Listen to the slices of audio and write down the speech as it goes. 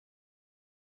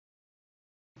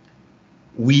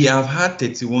We have had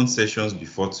 31 sessions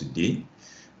before today,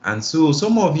 and so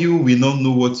some of you will not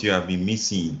know what you have been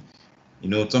missing. You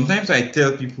know, sometimes I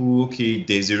tell people, okay,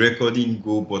 there's a recording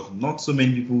goal, but not so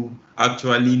many people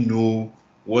actually know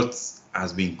what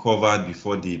has been covered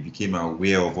before they became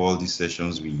aware of all these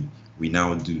sessions we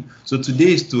now do. So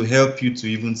today is to help you to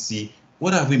even see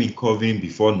what have we been covering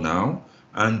before now,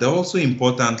 and also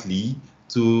importantly,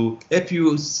 to help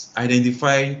you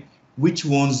identify which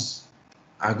ones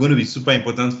are going to be super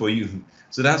important for you.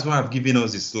 So that's why I've given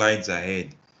us the slides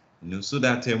ahead, so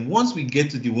that once we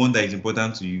get to the one that is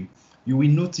important to you, you will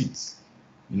note it,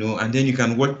 and then you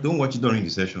can watch. Don't watch it during the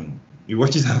session. You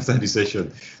watch it after the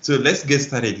session. So let's get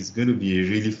started. It's going to be a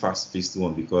really fast-paced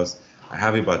one because I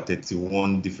have about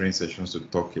 31 different sessions to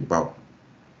talk about.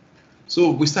 So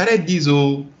we started this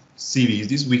whole series,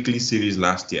 this weekly series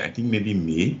last year, I think maybe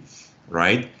May,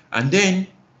 right? And then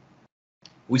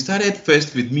we started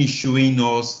first with me showing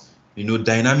us,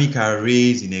 dynamic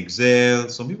arrays in Excel.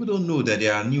 Some people don't know that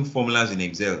there are new formulas in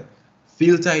Excel.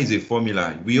 Filter is a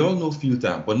formula. We all know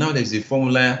filter, but now there's a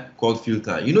formula called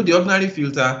filter. The ordinary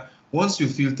filter, once you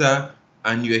filter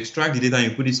and you extract the data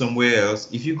and you put it somewhere else,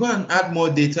 if you go and add more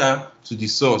data to the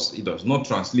source, it does not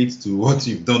translate to what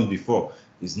you've done before.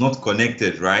 It's not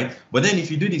connected, right? But then if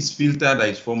you do this filter that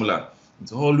is formula,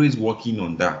 it's always working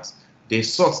on that.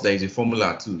 There's sort, there is a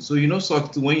formula too. So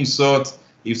sort, when you sort,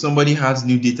 if somebody has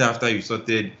new data after you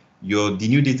sorted, the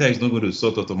new data is not going to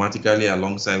sort automatically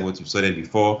alongside what you've sorted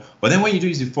before. But then when you do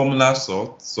is the formula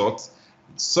sort, it sorts,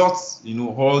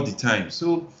 all the time.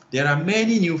 So there are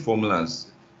many new formulas,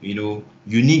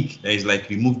 unique, that is like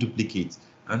remove duplicate.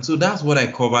 And so that's what I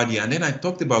covered here. And then I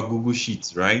talked about Google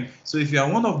Sheets, right? So if you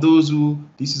are one of those who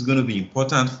this is going to be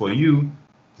important for you,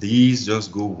 please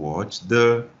just go watch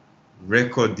the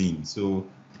recording. So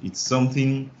it's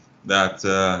something that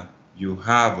you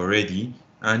have already.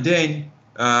 And then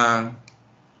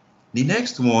the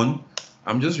next one,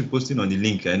 I'm just reposting on the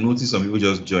link. I noticed some people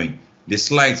just joined. The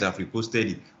slides, I've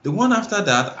reposted it. The one after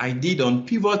that, I did on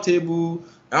pivot table,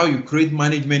 how you create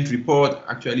management report.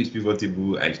 Actually, it's pivot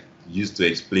table. I used to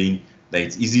explain that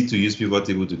it's easy to use pivot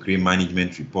table to create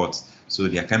management reports. So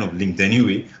they are kind of linked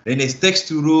anyway. Then there's text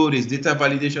to row, there's data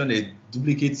validation, there's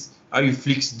duplicates, how you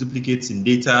fix duplicates in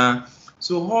data.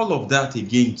 So all of that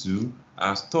again too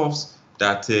are stuffs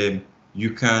that you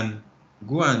can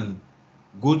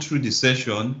go through the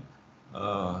session.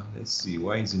 Let's see,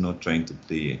 why is it not trying to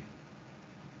play here?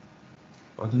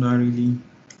 Ordinarily,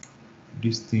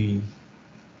 this thing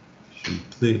should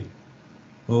play.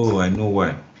 Oh, I know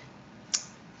why.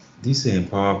 This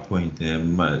PowerPoint,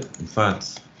 in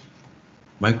fact,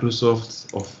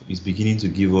 Microsoft is beginning to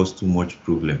give us too much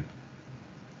problem.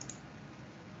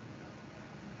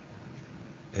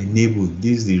 Enable,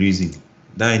 this is the reason.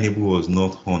 That enable was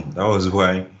not on. That was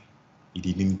why it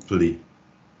didn't play.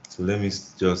 So let me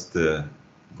just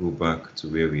go back to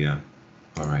where we are.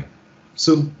 All right.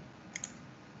 So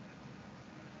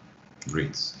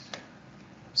great.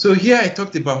 So here I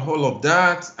talked about all of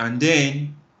that, and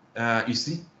then you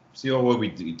see all what we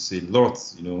do. It's a lot,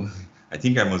 I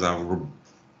think I must have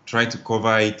tried to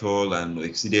cover it all and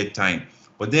exceeded time.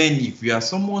 But then if you are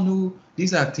someone who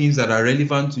these are things that are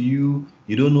relevant to you,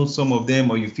 you don't know some of them,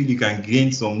 or you feel you can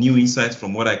gain some new insights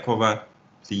from what I covered,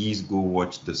 please go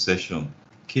watch the session.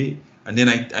 Okay. And then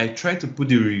I try to put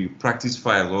the practice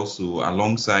file also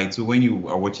alongside. So when you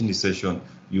are watching the session,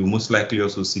 you most likely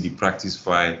also see the practice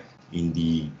file in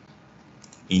the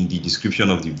description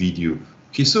of the video.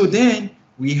 Okay, so then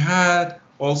we had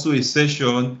also a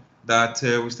session that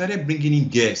we started bringing in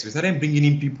guests. We started bringing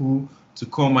in people to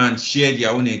come and share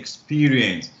their own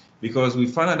experience, because we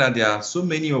found out that there are so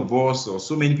many of us, or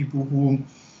so many people who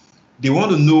they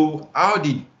want to know how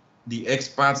the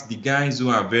experts, the guys who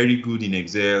are very good in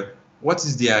Excel, what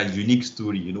is their unique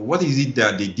story? What is it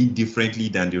that they did differently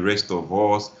than the rest of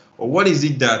us, or what is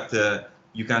it that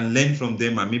you can learn from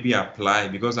them and maybe apply?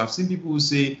 Because I've seen people who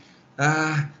say,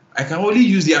 I can only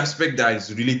use the aspect that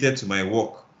is related to my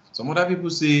work. Some other people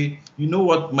say,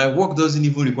 what, my work doesn't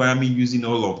even require me using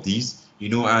all of these,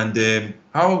 and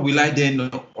how will I then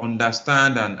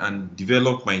understand and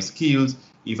develop my skills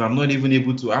if I'm not even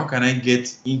able to? How can I get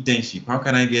internship? How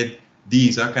can I get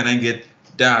this? How can I get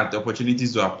that?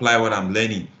 Opportunities to apply what I'm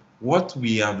learning. What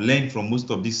we have learned from most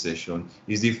of this session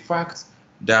is the fact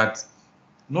that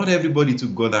not everybody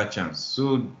got that chance.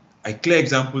 So a clear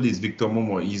example is Victor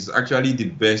Momo. He's actually the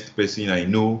best person I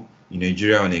know in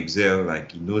Nigeria on Excel.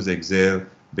 Like, he knows Excel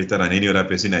better than any other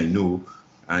person I know,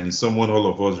 and he's someone all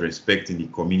of us respect in the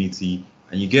community.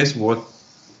 And you guess what?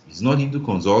 He's not into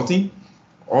consulting.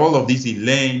 All of this he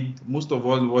learned, most of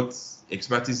all what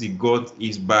expertise he got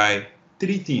is by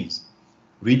three things.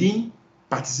 reading,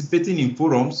 participating in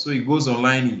forums. So he goes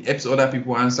online, he helps other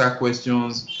people answer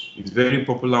questions. He's very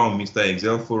popular on Mr.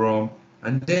 Excel forum.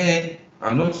 And then,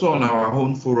 and also on our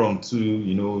own forum too,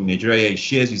 you know, in Nigeria, he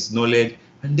shares his knowledge,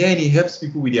 and then he helps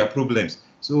people with their problems.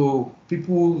 So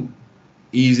people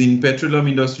is in petroleum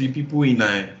industry, people in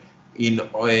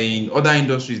other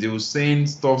industries, they will send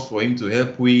stuff for him to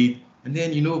help with, and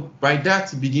then, you know, by that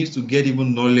he begins to get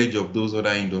even knowledge of those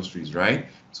other industries, right?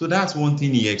 So that's one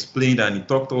thing he explained, and he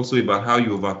talked also about how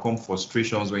you overcome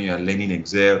frustrations when you are learning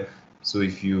Excel. So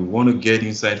if you want to get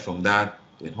insight from that,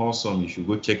 then awesome, you should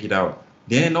go check it out.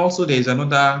 Then also there's an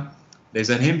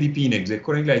MVP in Excel.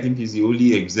 Currently, I think he's the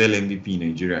only Excel MVP in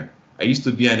Nigeria. I used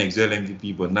to be an Excel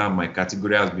MVP, but now my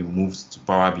category has been moved to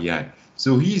Power BI.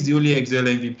 So he's the only Excel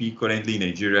MVP currently in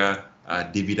Nigeria,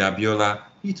 David Abiola.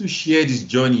 He too shared his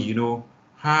journey, you know,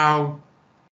 how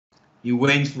he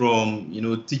went from, you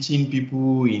know, teaching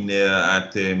people in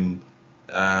at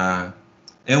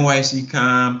NYC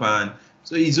camp, and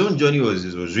so his own journey was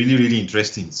really, really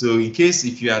interesting. So in case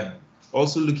if you are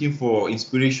also looking for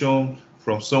inspiration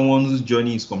from someone whose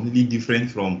journey is completely different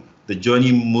from the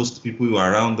journey most people who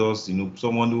are around us, you know,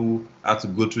 someone who had to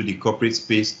go through the corporate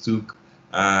space took,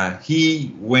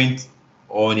 he went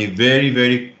on a very,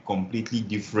 very completely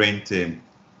different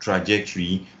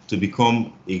trajectory to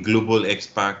become a global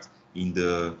expert in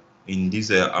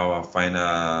this our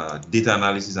final data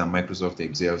analysis and Microsoft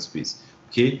Excel space.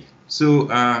 Okay, so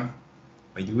by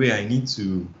the way, I need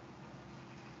to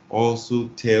also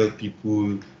tell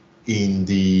people in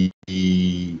the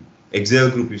Excel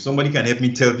group, if somebody can help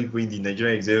me tell people in the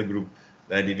Nigerian Excel group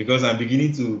that because I'm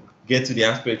beginning to get to the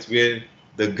aspect where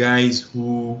the guys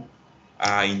who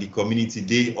are in the community,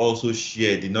 they also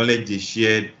share the knowledge they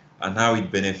shared and how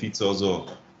it benefits us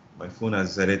all. My phone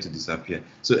has decided to disappear.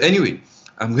 So anyway,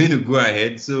 I'm going to go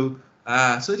ahead. So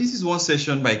so this is one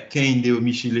session by Kehinde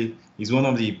Omishile. He's one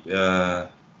of the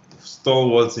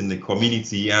stalwarts in the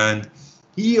community, and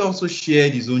he also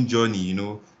shared his own journey. You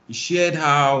know, he shared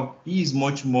how he is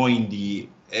much more in the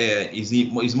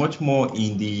is much more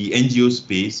in the NGO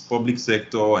space, public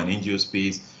sector and NGO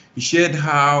space. He shared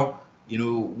how, you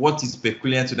know, what is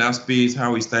peculiar to that space,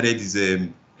 how he started his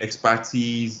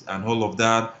expertise and all of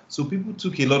that. So people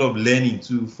took a lot of learning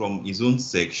too from his own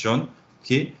section.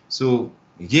 Okay, so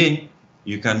again,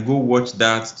 you can go watch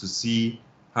that to see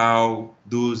how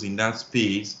those in that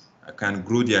space can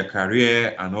grow their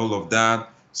career and all of that.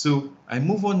 So I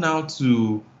move on now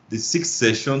to the 6th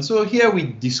session. So here we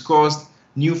discussed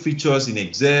new features in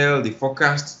Excel, the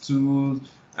forecast tool,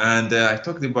 and I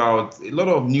talked about a lot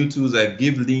of new tools. I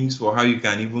gave links for how you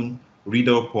can even read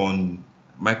up on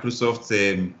Microsoft,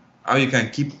 how you can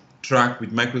keep track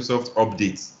with Microsoft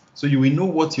updates. So you will know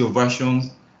what your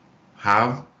versions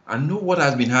have and know what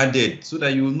has been added, so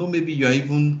that you will know maybe you are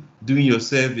even doing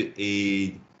yourself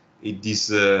a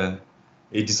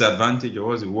disadvantage, or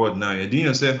what's the word now? You're doing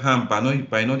yourself harm by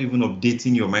not even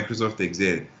updating your Microsoft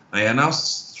Excel. And you're now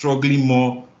struggling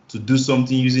more to do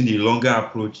something using the longer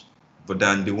approach, but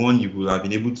than the one you would have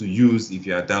been able to use if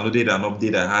you had downloaded an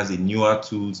update that has a newer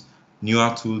tool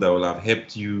that will have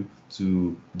helped you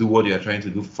to do what you're trying to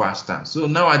do faster. So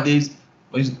nowadays,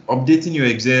 updating your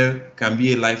Excel can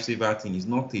be a lifesaver thing. It's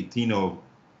not a thing of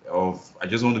I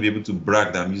just want to be able to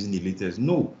brag that I'm using the latest.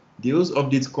 No, those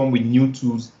updates come with new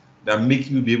tools that make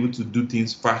you be able to do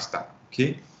things faster.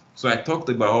 Okay, so I talked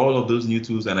about all of those new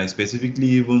tools, and I specifically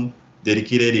even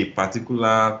dedicated a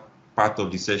particular part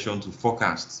of the session to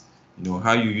forecasts. You know,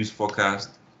 how you use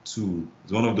forecast tool.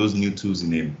 It's one of those new tools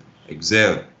in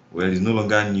Excel. Well, it's no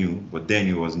longer new, but then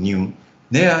it was new.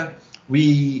 There,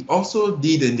 we also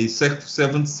did in the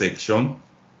 7th section.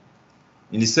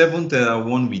 In the 7th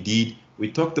one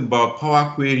we talked about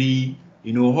Power Query,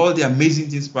 you know, all the amazing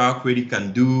things Power Query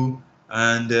can do.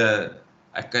 And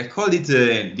I call it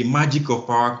the magic of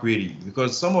Power Query,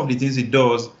 because some of the things it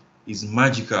does is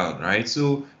magical, right?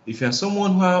 So if you're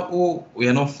someone who we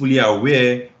are not fully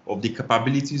aware of the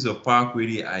capabilities of Power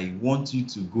Query, I want you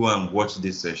to go and watch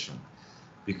this session,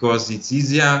 because it's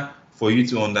easier for you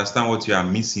to understand what you are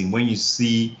missing when you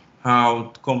see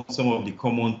how some of the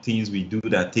common things we do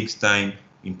that takes time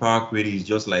in Power Query is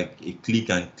just like a click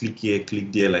and click here,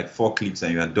 click there, like 4 clicks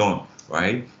and you are done,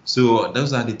 right? So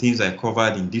those are the things I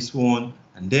covered in this one.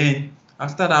 And then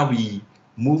after that, we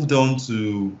moved on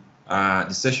to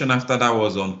the session after that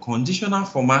was on conditional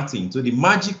formatting. So the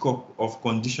magic of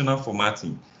conditional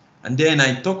formatting. And then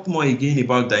I talked more again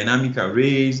about dynamic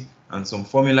arrays and some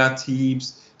formula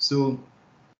tips. So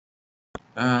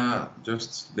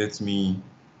just let me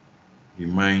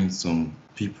remind some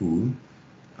people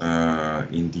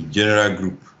in the general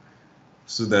group,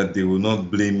 so that they will not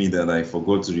blame me that I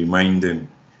forgot to remind them.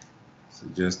 So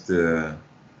just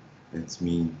let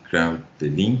me grab the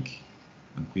link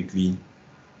and quickly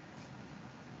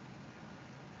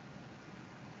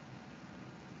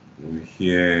go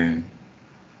here.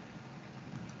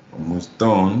 Almost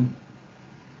done.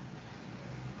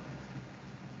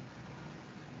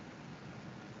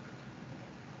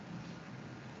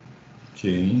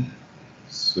 Okay,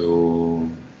 so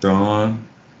done.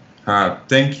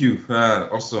 Thank you.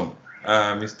 Awesome.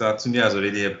 Mr. Tunde has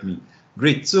already helped me.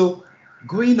 Great. So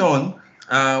going on,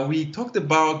 we talked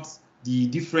about the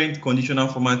different conditional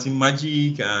formatting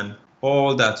magic and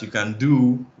all that you can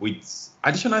do with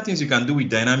additional things you can do with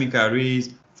dynamic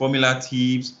arrays, formula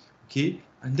tips. Okay,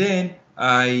 and then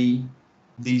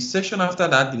the session after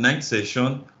that, the ninth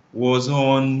session, was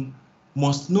on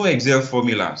must know Excel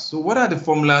formulas. So what are the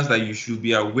formulas that you should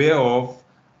be aware of?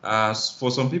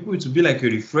 For some people, it will be like a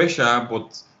refresher,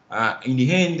 but in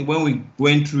the end, when we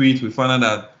went through it, we found out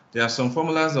that there are some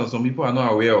formulas that some people are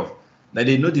not aware of, that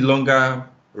they know the longer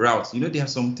routes. You know, there are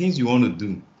some things you want to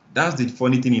do. That's the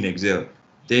funny thing in Excel.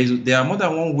 There are more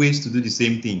than one ways to do the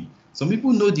same thing. Some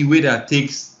people know the way that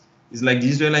takes, it's like the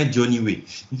Israelite journey way.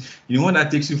 You know, one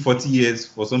that takes you 40 years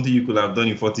for something you could have done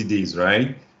in 40 days,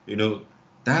 right? You know,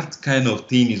 that kind of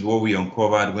thing is what we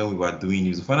uncovered when we were doing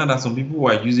it. We found out that some people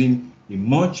were using a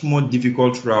much more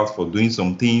difficult route for doing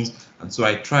some things, and so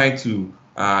I tried to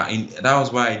that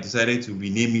was why I decided to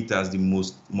rename it as the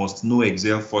must know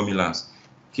Excel formulas.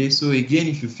 Okay, so again,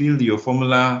 if you feel your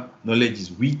formula knowledge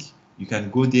is weak, you can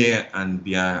go there and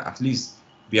be at least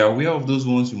be aware of those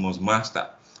ones you must master.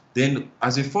 Then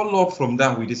as a follow-up from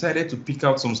that, we decided to pick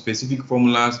out some specific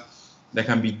formulas that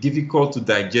can be difficult to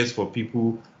digest for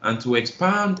people, and to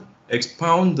expound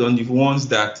on the ones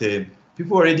that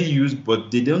people already use, but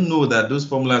they don't know that those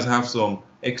formulas have some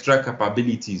extra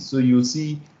capabilities. So you'll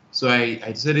see, so I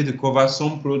decided to cover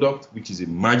Some Product, which is a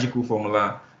magical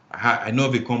formula. I know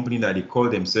of a company that they call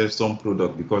themselves Some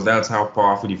Product because that's how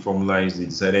powerful the formula is. They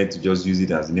decided to just use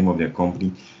it as the name of their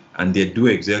company, and they do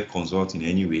Excel consulting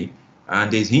anyway.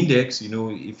 And there's Index. You know,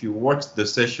 if you watch the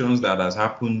sessions that has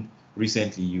happened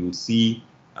recently, you will see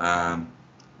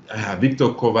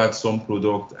Victor covered Some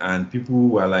Product, and people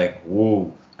were like,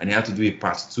 whoa, and he had to do a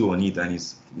part 2 on it, and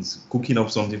he's cooking up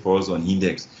something for us on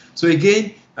Index. So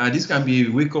again, this can be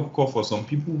a wake-up call for some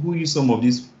people who use some of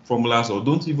these formulas or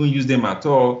don't even use them at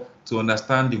all, to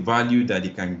understand the value that they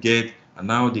can get, and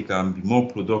now they can be more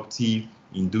productive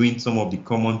in doing some of the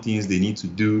common things they need to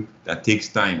do that takes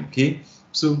time. Okay,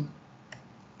 so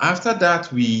after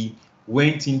that, we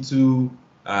went into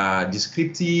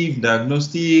descriptive,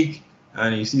 diagnostic,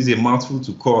 and you see it's a mouthful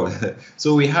to call.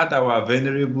 So we had our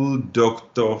venerable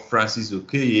Dr. Francis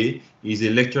Okeye. He's a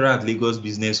lecturer at Lagos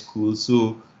Business School.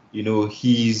 So, you know,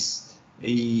 he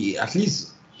at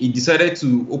least he decided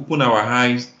to open our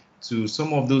eyes to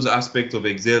some of those aspects of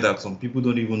Excel that some people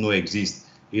don't even know exist.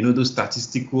 You know, those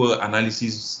statistical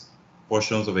analysis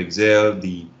portions of Excel,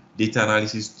 the data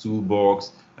analysis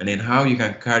toolbox, and then how you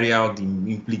can carry out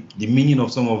the meaning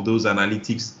of some of those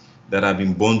analytics that have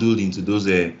been bundled into those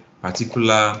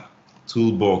particular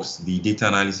toolbox, the data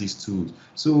analysis tools.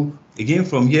 So again,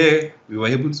 from here, we were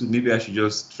able to, maybe I should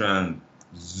just try and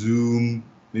zoom,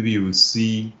 maybe you will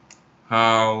see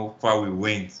how far we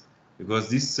went, because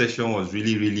this session was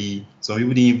really, some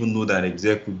people didn't even know that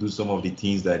Excel could do some of the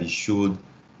things that it showed.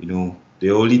 You know, they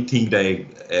only think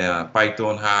that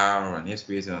Python, R, and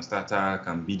SPSS and Stata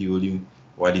can be the only,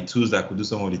 or the tools that could do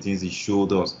some of the things it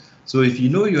showed us. So if you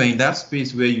know you're in that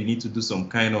space where you need to do some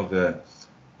kind of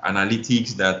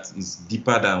analytics that is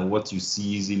deeper than what you see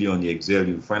easily on the Excel,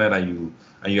 you find out that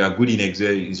you are good in Excel,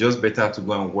 it's just better to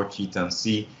go and watch it and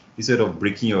see, instead of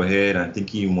breaking your head and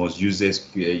thinking you must use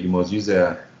SQL, you must use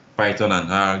Python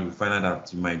and R. You find out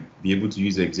that you might be able to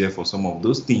use Excel for some of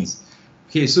those things.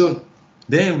 Okay, so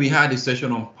then we had a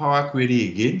session on Power Query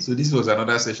again. So this was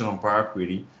another session on Power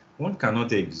Query. One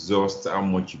cannot exhaust how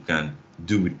much you can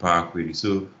do with Power Query.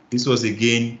 So this was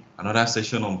again another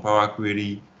session on Power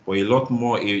Query, but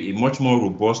a much more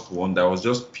robust one that was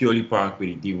just purely Power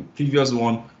Query. The previous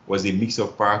one was a mix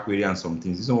of Power Query and some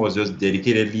things. This one was just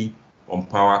dedicatedly on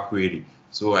Power Query.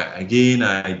 So I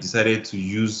decided to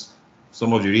use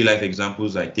some of the real life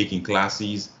examples I take in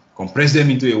classes, compress them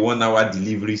into a 1-hour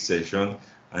delivery session,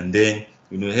 and then,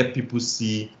 you know, help people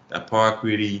see that Power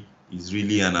Query is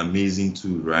really an amazing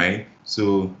tool, right?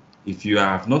 So if you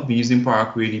have not been using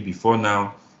Power Query before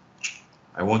now,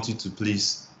 I want you to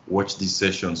please watch this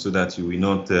session so that you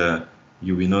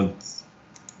will not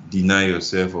deny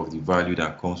yourself of the value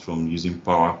that comes from using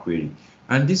Power Query.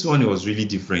 And this one was really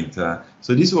different.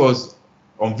 So this was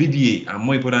on VBA and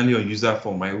more importantly on user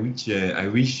form. I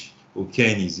wish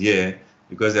Oken is here,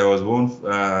 because there was one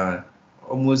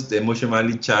almost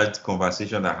emotionally charged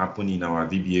conversation that happened in our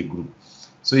VBA group.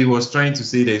 So he was trying to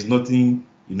say there's nothing,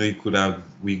 it could have,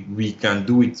 we can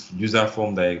do with user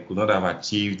form that it could not have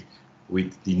achieved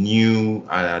with the new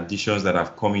additions that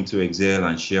have come into Excel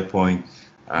and SharePoint.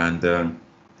 And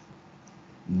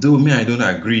though me, I don't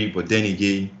agree, but then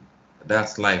again,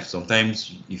 that's life.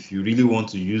 Sometimes if you really want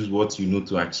to use what you know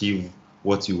to achieve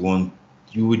what you want,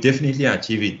 you will definitely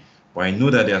achieve it. But I know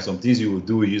that there are some things you will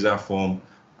do with user form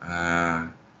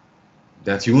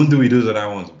that you won't do with those other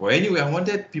ones. But anyway, I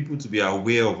wanted people to be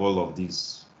aware of all of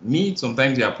this. Me,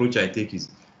 sometimes the approach I take is,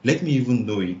 let me even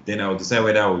know it, then I'll decide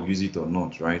whether I'll use it or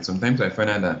not, right? Sometimes I find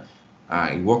out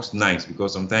that it works nice,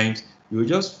 because sometimes you will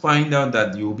just find out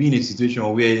that you'll be in a situation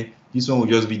where this one will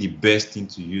just be the best thing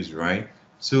to use, right?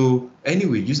 So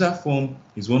anyway, user form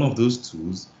is one of those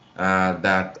tools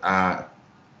that are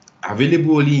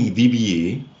available only in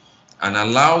VBA and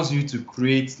allows you to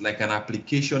create like an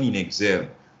application in Excel,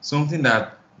 something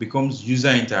that becomes user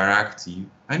interactive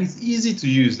and it's easy to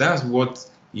use. That's what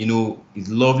is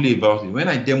lovely about it. When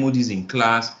I demo this in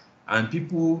class, and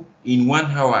people in 1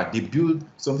 hour, they build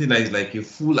something that is like a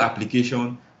full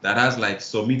application that has like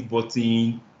submit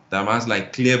button, that has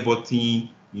like clear button,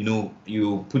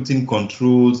 you put in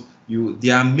controls, they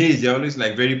are amazed, they're always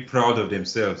like very proud of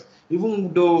themselves.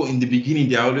 Even though in the beginning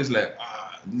they're always like,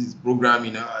 this is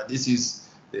programming, this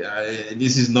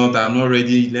is not, I'm not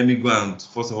ready, let me go and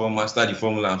first of all master the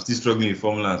formula, I'm still struggling with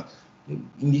formulas.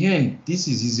 In the end, this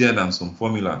is easier than some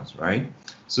formulas, right?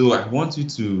 So I want you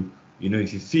to,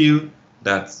 if you feel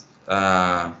that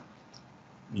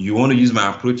you want to use my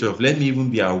approach of let me even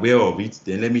be aware of it,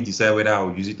 then let me decide whether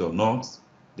I'll use it or not,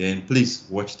 then please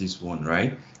watch this one,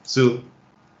 right? So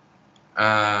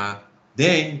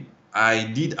then I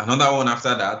did another one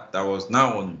after that was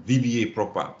now on VBA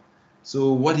proper.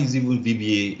 So what is even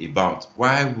VBA about?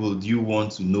 Why would you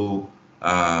want to know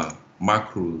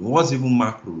macros? What's even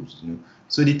macros?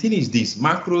 So the thing is this: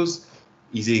 macros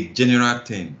is a general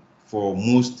term for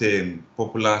most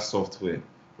popular software,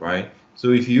 right?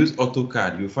 So if you use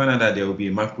AutoCAD, you'll find out that there will be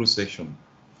a macro section.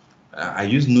 I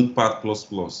use Notepad++.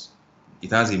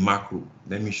 It has a macro.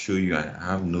 Let me show you. I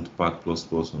have Notepad++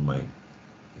 on my.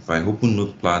 If I open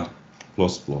Notepad++,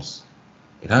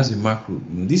 it has a macro.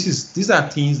 These are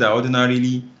things that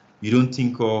ordinarily you don't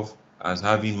think of as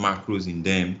having macros in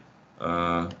them.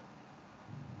 Let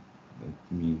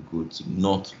me go to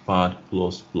Notepad++.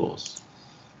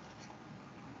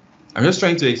 I'm just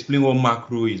trying to explain what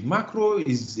macro is. Macro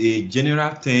is a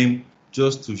general term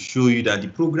just to show you that the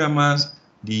programmers,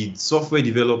 the software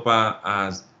developer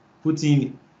has put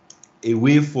in a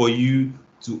way for you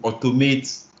to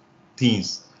automate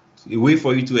things, a way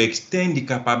for you to extend the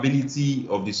capability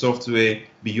of the software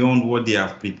beyond what they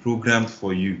have pre-programmed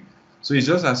for you. So it's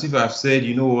just as if I've said,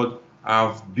 you know what,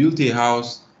 I've built a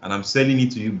house and I'm selling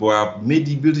it to you, but I've made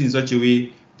it built in such a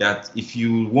way that if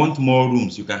you want more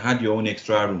rooms, you can add your own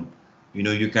extra room.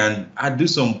 You can do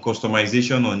some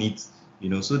customization on it.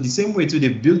 So the same way too, they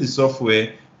build the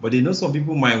software, but they know some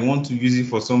people might want to use it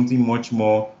for something much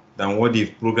more than what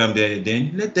they've programmed there.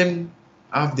 Then let them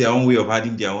have their own way of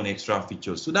adding their own extra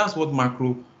features. So that's what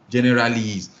macro generally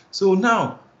is. So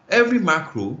now every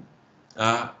macro,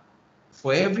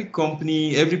 for every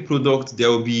company, every product, there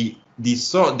will be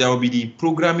the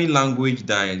programming language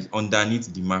that is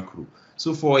underneath the macro.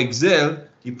 So for Excel,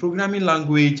 the programming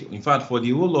language, in fact, for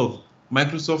the whole of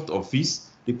Microsoft Office,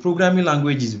 the programming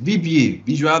language is VBA,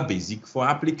 Visual Basic for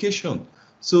Application.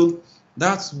 So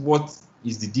that's what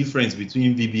is the difference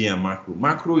between VBA and macro.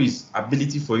 Macro is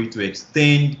ability for you to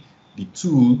extend the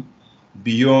tool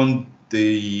beyond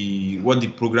what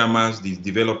the programmers, the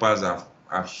developers have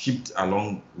shipped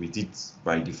along with it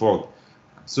by default.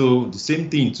 So the same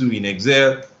thing too in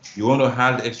Excel, you want to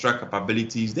add extra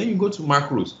capabilities, then you go to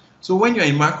macros. So when you're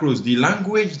in macros, the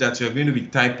language that you're going to be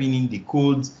typing in the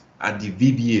codes at the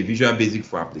VBA, Visual Basic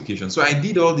for Application. So I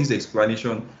did all this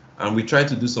explanation and we tried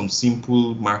to do some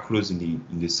simple macros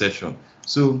in the session.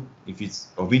 So if it's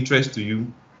of interest to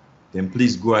you, then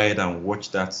please go ahead and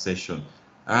watch that session.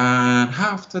 And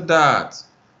after that,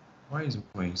 why is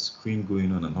my screen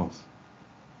going on and off?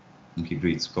 Okay,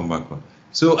 great, come back on.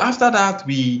 So after that,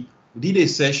 we did a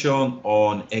session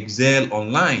on Excel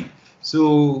Online.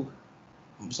 So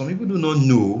some people do not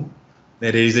know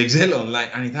that there is Excel Online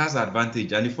and it has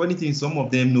advantage. And the funny thing is, some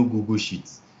of them know Google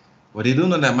Sheets, but they don't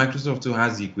know that Microsoft too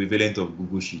has the equivalent of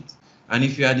Google Sheets. And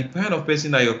if you are the kind of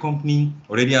person that your company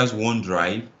already has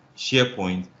OneDrive,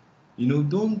 SharePoint,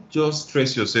 don't just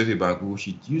stress yourself about Google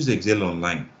Sheets. Use Excel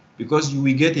Online because you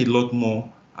will get a lot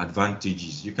more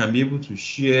advantages. You can be able to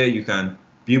share, you can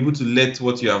be able to let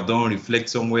what you have done reflect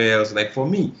somewhere else. Like for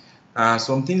me,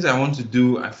 some things I want to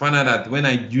do, I found out that when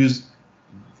I use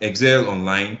Excel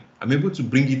online, I'm able to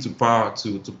bring it to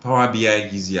Power BI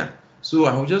easier. So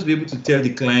I will just be able to tell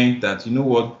the client that, you know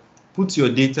what, put your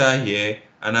data here,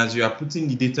 and as you are putting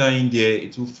the data in there,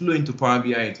 it will flow into Power BI,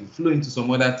 it will flow into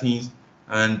some other things,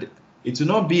 and it will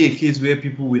not be a case where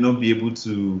people will not be able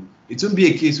to, it won't be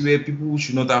a case where people who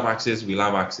should not have access will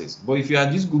have access. But if you are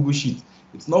this Google Sheet,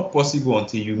 it's not possible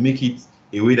until you make it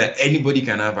a way that anybody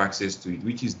can have access to it,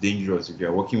 which is dangerous if you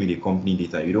are working with a company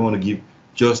data. You don't want to give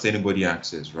just anybody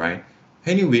access, right?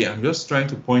 Anyway, I'm just trying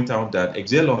to point out that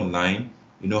Excel Online,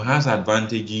 has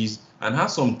advantages and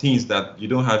has some things that you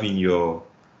don't have in your.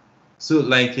 So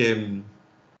like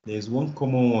there's one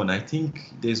common one. I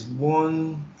think there's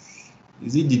one.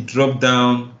 Is it the drop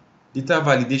down data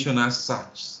validation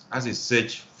as a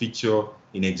search feature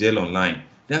in Excel Online?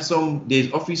 There's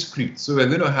Office script. So we're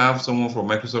going to have someone from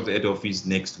Microsoft Head Office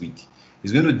next week.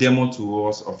 He's going to demo to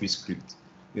us Office script.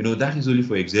 That is only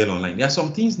for Excel Online. There are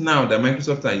some things now that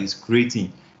Microsoft is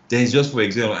creating that is just for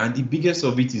Excel, and the biggest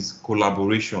of it is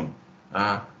collaboration.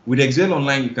 With Excel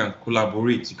Online, you can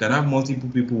collaborate. You can have multiple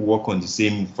people work on the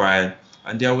same file,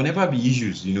 and there will never be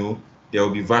issues. There will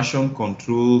be version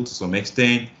control to some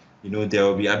extent. There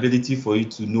will be ability for you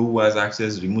to know who has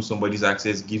access, remove somebody's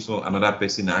access, give another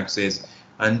person access,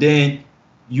 and then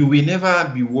you will never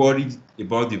be worried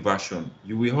about the version.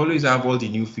 You will always have all the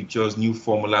new features, new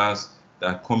formulas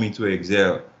that come into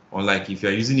Excel. Unlike if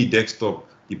you're using the desktop,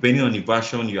 depending on the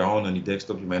version you are on the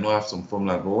desktop, you might not have some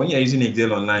formulas. But when you're using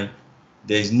Excel Online,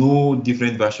 there's no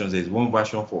different versions. There's one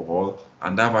version for all,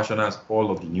 and that version has all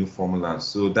of the new formulas.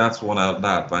 So that's one other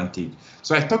advantage.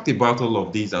 So I talked about all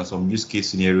of these and some use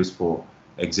case scenarios for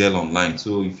Excel Online.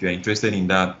 So if you're interested in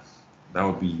that, that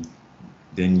would be,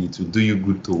 then it will do you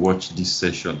good to watch this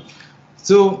session.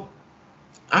 So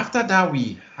after that,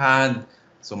 we had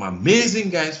some amazing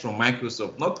guys from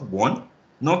Microsoft, not one,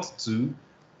 not two,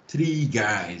 three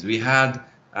guys. We had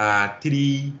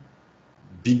three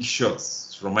big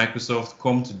shots from Microsoft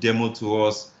come to demo to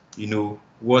us,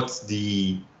 what's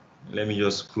the, let me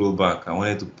just scroll back. I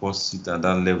wanted to post it at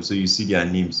that level so you see their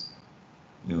names.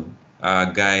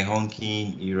 Guy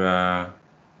Honking, Era.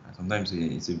 Sometimes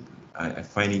I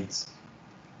find it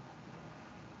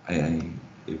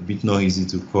a bit not easy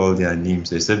to call their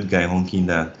names, except Guy Honking,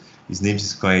 that his name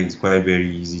is quite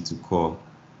very easy to call.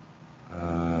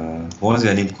 Once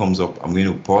their name comes up, I'm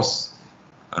going to pause,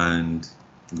 and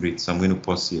great. So I'm going to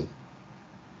pause here.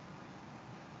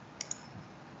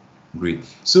 Great.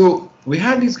 So we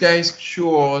had these guys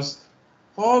show us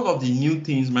all of the new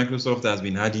things Microsoft has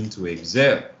been adding to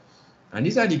Excel, and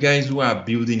these are the guys who are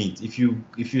building it. If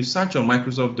you search on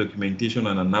Microsoft documentation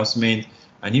and announcement,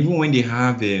 and even when they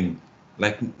have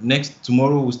like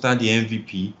tomorrow we'll start the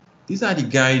MVP. These are the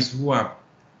guys who are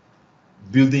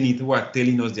building it, who are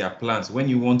telling us their plans. When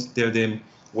you want to tell them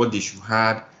what they should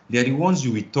have, they're the ones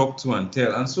you will talk to and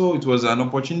tell. And so it was an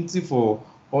opportunity for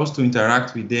us to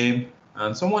interact with them.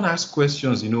 And someone asked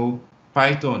questions,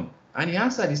 Python, and he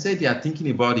answered. He said they are thinking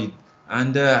about it.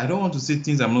 And I don't want to say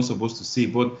things I'm not supposed to say,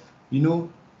 but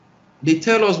they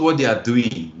tell us what they are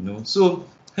doing. So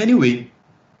anyway,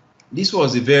 this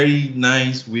was a very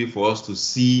nice way for us to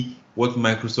see what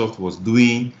Microsoft was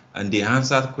doing, and they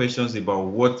answered questions about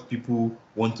what people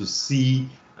want to see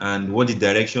and what the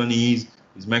direction is.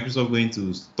 Is Microsoft going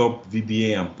to stop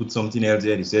VBA and put something else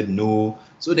there? They said no.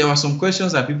 So there were some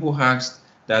questions that people asked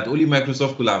that only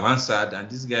Microsoft could have answered, and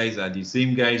these guys are the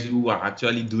same guys who are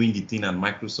actually doing the thing at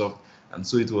Microsoft, and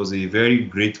so it was a very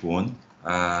great one.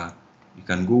 You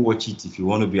can go watch it if you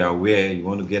want to be aware, you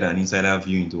want to get an insider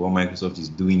view into what Microsoft is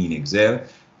doing in Excel.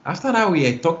 After that, we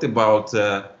had talked about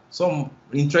some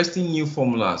interesting new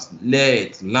formulas,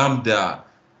 let, lambda.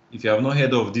 If you have not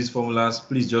heard of these formulas,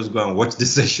 please just go and watch the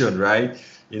session, right?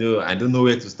 I don't know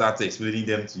where to start explaining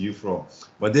them to you from.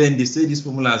 But then they say these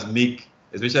formulas make,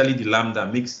 especially the lambda,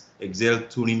 makes Excel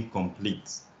Turing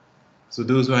complete. So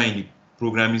those who are in the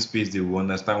programming space, they will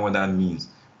understand what that means.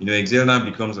 Excel now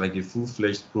becomes like a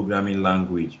full-fledged programming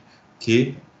language.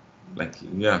 Okay,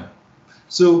 yeah.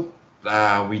 So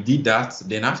we did that.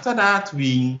 Then after that,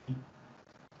 we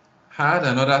had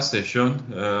another session,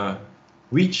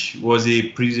 which was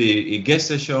a guest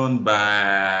session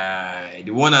by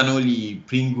the one and only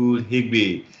Pringle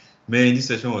Hegbe. Man, this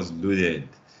session was loaded.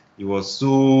 He was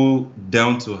so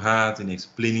down to earth in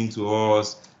explaining to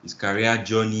us his career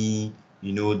journey,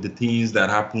 the things that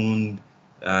happened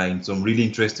in some really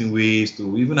interesting ways,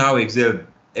 to even how Excel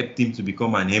helped him to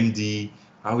become an MD,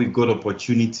 how he got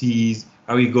opportunities,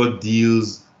 how he got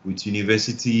deals with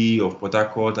University of Port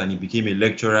Harcourt, and he became a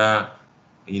lecturer,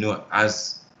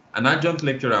 as an adjunct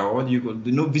lecturer, or what do you call,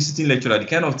 visiting lecturer, the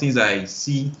kind of things I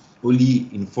see only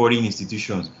in foreign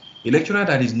institutions. A lecturer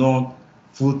that is not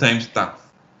full-time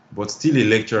staff, but still a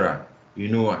lecturer.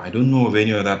 I don't know of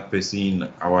any other person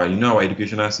in our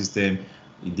educational system.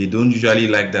 They don't usually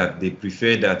like that. They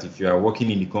prefer that if you are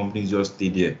working in the company, just stay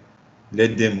there.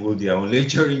 Let them hold their own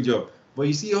lecturing job. But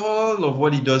you see, all of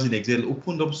what he does in Excel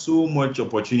opened up so much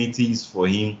opportunities for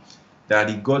him that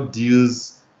he got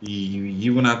deals. He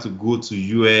even had to go to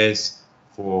US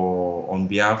on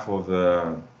behalf of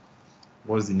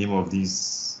what's the name of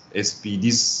this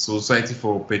this Society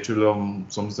for Petroleum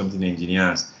something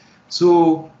engineers.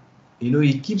 So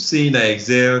he keeps saying that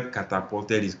Excel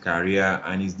catapulted his career,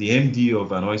 and he's the MD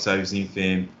of an oil servicing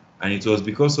firm, and it was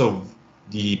because of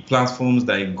the platforms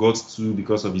that he got to,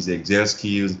 because of his Excel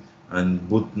skills, and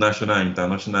both national and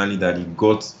internationally, that he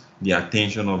got the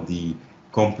attention of the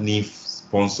company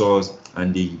sponsors,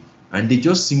 and they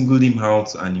just singled him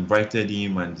out and invited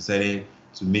him and decided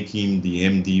to make him the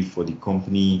MD for the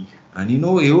company. And a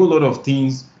whole lot of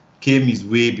things came his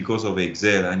way because of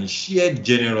Excel, and he shared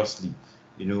generously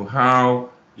how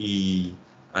he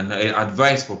and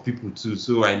advice for people too.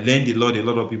 So I learned a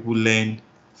lot of people learned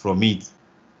from it.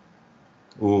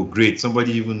 Oh, great.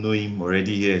 Somebody even know him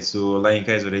already here. So Olayinka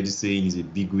is already saying he's a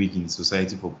big wig in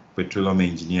Society for Petroleum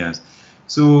Engineers.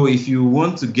 So if you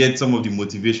want to get some of the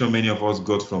motivation many of us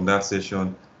got from that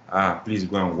session, please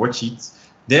go and watch it.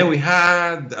 Then we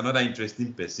had another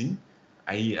interesting person.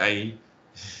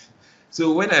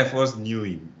 So when I first knew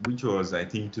him, which was I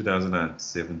think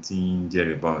 2017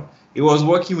 thereabout, he was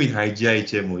working with Hygia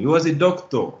HMO. He was a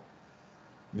doctor.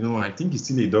 I think he's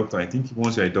still a doctor. I think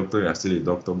once you're a doctor, you're still a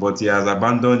doctor. But he has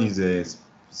abandoned his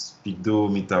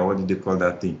speedometer. What did they call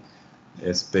that thing?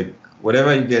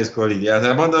 Whatever you guys call it. He has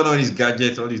abandoned all his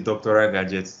gadgets, all his doctoral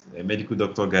gadgets, medical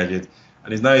doctor gadgets.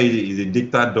 And he's now he's a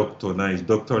data doctor. Now he's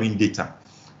doctoring data.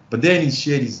 But then he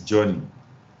shared his journey.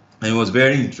 And it was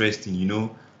very interesting,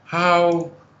 how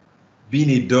being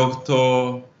a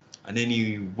doctor, and then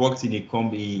he worked in a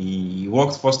company. He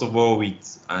worked first of all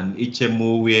with an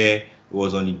HMO where he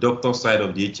was on the doctor side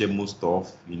of the HMO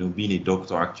stuff, being a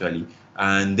doctor actually.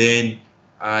 And then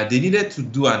they needed to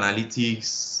do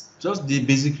analytics, just the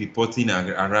basic reporting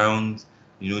around,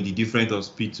 the different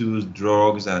hospitals,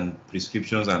 drugs and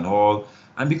prescriptions and all.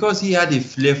 And because he had a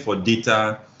flair for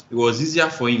data, it was easier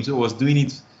for him. So he was doing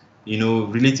it,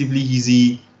 relatively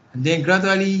easy. And then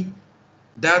gradually,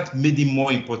 that made him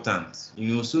more important,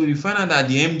 so you find out that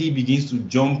the MD begins to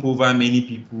jump over many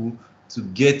people to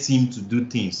get him to do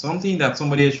things, something that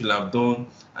somebody else should have done,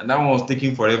 and that one was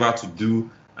taking forever to do.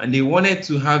 And they wanted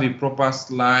to have a proper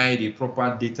slide, a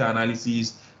proper data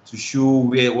analysis to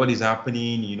show what is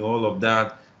happening, all of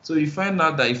that. So he found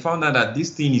out that this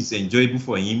thing is enjoyable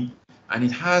for him, and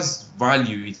it has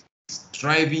value. It's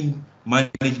driving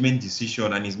management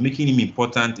decision, and it's making him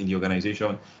important in the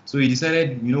organization. So he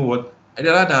decided, what,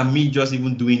 rather than me just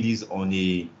even doing this on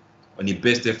a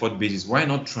best effort basis, why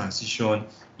not transition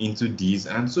into this?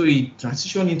 And so he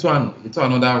transitioned into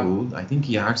another role. I think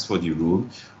he asked for the role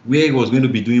where he was going to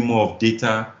be doing more of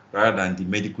data rather than the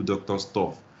medical doctor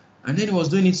stuff. And then he was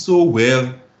doing it so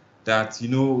well that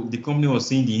the company was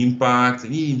seeing the impact,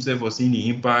 and he himself was seeing the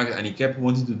impact, and he kept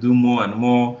wanting to do more and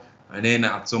more. And then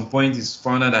at some point, he's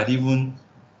found out that even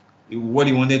what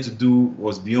he wanted to do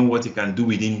was beyond what he can do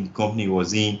within the company he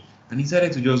was in, and he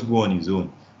decided to just go on his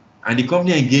own. And the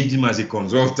company engaged him as a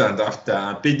consultant after,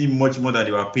 and paid him much more than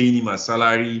they were paying him as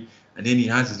salary. And then he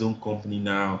has his own company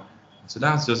now. So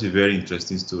that's just a very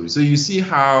interesting story. So you see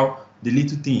how the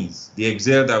little things, the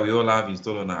Excel that we all have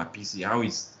installed on our PC, how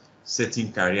it's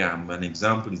setting career. An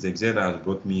example is Excel that has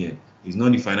brought me here. It's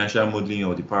not the financial modeling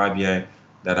or the Power BI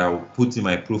that I will put in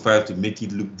my profile to make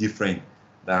it look different,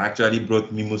 that actually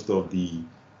brought me most of the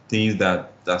things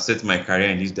that set my career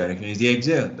in this direction. Is the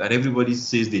Excel that everybody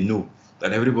says they know,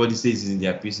 that everybody says is in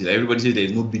their PC, that everybody says there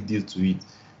is no big deal to it.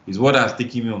 Is what has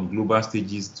taken me on global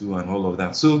stages too, and all of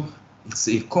that. So it's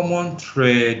a common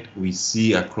thread we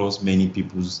see across many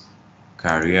people's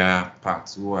career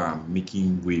paths who are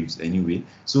making waves anyway.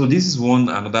 So this is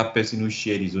another person who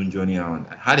shared his own journey and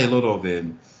had a lot of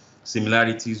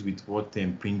similarities with what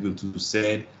Pringle too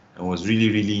said, and was really,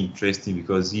 really interesting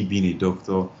because he being a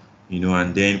doctor,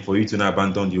 and then for you to not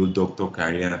abandon the old doctor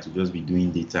career to just be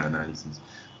doing data analysis,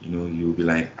 you'll be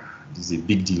like, this is a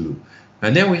big deal.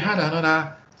 And then we had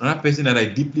another person that I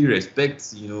deeply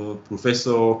respect,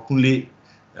 Professor Kunle.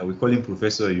 We call him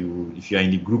Professor. If you are in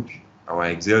the group, our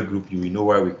Excel group, you will know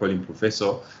why we call him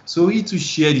Professor. So he too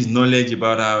shared his knowledge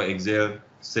about how Excel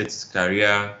sets his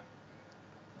career,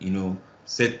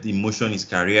 set in motion his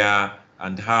career,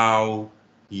 and how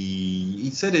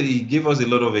he said that he gave us a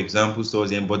lot of examples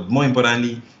towards the end, but more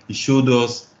importantly, he showed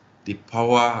us the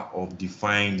power of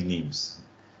defined names.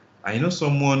 I know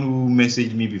someone who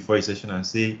messaged me before a session and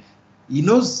say he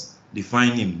knows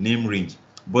defined name range,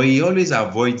 but he always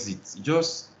avoids it. He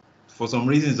just, for some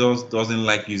reason, just doesn't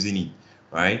like using it,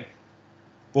 right?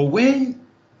 But when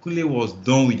Kunle was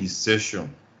done with his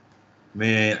session,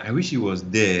 man, I wish he was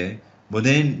there. But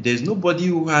then there's nobody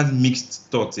who has mixed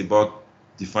thoughts about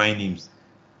defined names,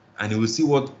 and we'll see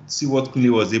what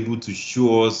Kunle was able to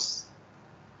show us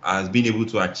as being able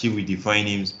to achieve with defined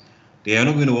names. They are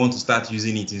not going to want to start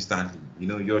using it instantly. You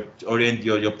know,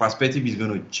 your perspective is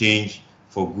going to change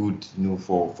for good. You know,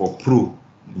 for pro,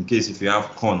 in case if you have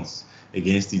cons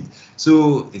against it.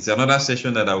 So it's another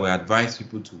session that I will advise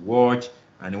people to watch.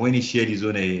 And when he shared his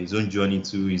own journey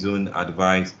to his own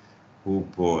advice, oh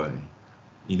boy,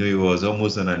 you know, it was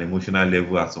almost on an emotional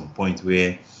level at some point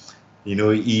where, you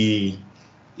know, he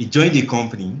joined the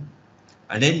company,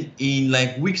 and then in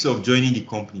like weeks of joining the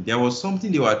company, there was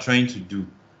something they were trying to do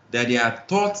that they had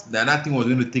thought that thing was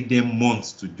going to take them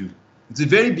months to do. It's a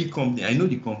very big company. I know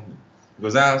the company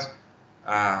because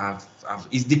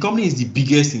the company is the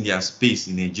biggest in their space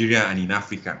in Nigeria and in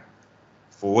Africa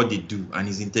for what they do, and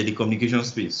it's in telecommunication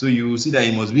space. So you see that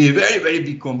it must be a very, very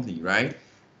big company, right?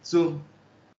 So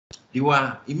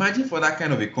imagine for that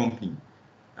kind of a company,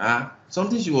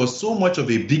 something was so much of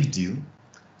a big deal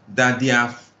that they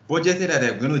have budgeted that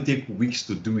they're going to take weeks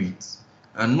to do it,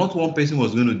 and not one person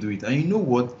was going to do it. And you know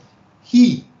what?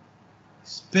 He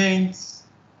spent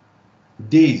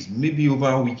days, maybe over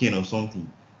a weekend or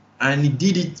something, and he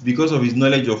did it because of his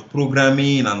knowledge of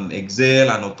programming and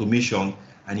Excel and automation,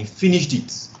 and he finished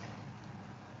it.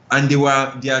 And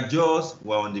their jaws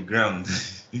were on the ground.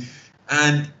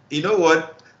 And you know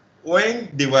what? When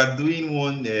they were doing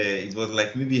one, it was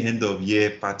like maybe end of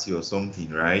year party or something,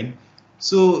 right?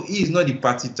 So he is not the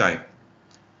party type.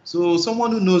 So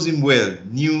someone who knows him well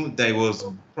knew that he was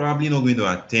probably not going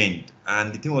to attend,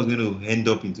 and the thing was going to end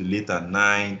up into late at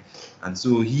night. And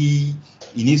so he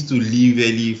needs to leave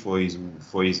early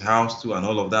for his house too and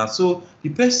all of that. So the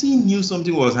person knew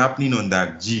something was happening on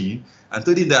that G and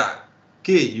told him that,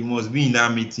 okay, you must be in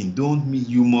that meeting. Don't meet.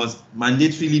 You must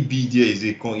mandatorily be there.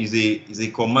 Is a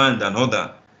command and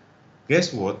order.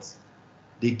 Guess what?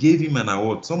 They gave him an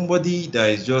award. Somebody that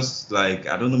is just like,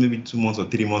 I don't know, maybe 2 months or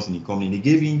 3 months in the company, they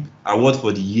gave him award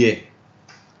for the year.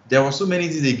 There were so many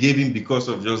things they gave him because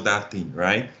of just that thing,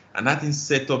 right? And that thing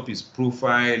set up his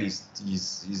profile.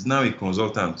 He's now a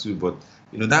consultant too. But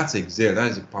you know, that's Excel.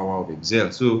 That's the power of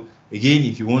Excel. So again,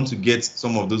 if you want to get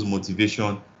some of those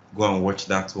motivation, go and watch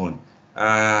that one.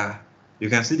 You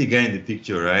can see the guy in the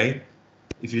picture, right?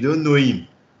 If you don't know him,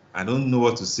 I don't know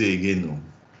what to say again. No.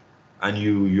 And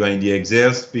you are in the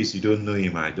Excel space, you don't know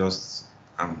him,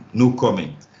 no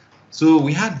comment. So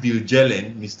we had Bill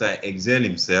Jelen, Mr. Excel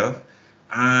himself,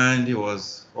 and it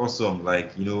was awesome.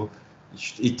 Like, you know,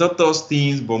 he taught us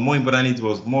things, but more importantly, it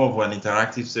was more of an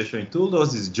interactive session. He told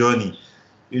us his journey,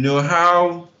 you know,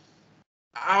 how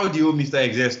the old Mr.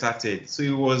 Excel started. So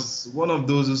he was one of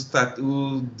those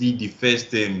who did the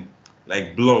first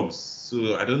like blogs.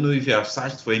 So I don't know if you have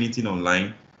searched for anything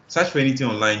online. Search for anything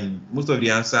online. Most of the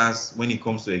answers when it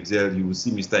comes to Excel, you will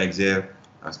see Mr. Excel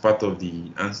as part of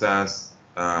the answers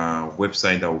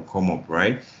website that will come up,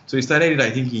 right? So he started it, I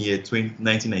think, in year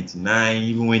 1999,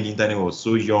 even when the internet was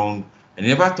so young. I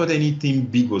never thought anything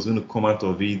big was going to come out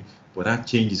of it, but that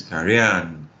changed his career,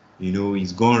 and you know,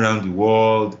 he's gone around the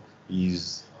world.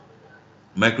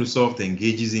 Microsoft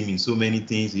engages him in so many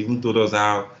things. He even told us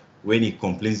how when he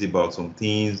complains about some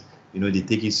things, you know, they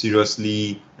take it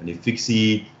seriously and they fix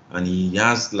it. And he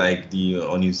has like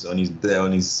on his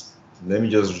let me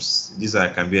just, this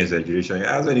can be exaggeration. He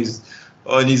has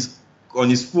on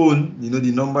his phone, you know,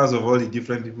 the numbers of all the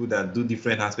different people that do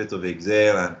different aspects of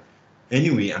Excel. And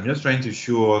anyway, I'm just trying to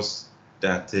show us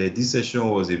that this session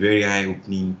was a very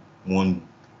eye-opening one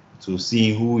to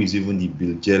see who is even the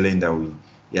Bill Jelen that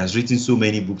he has written so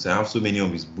many books. I have so many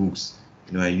of his books.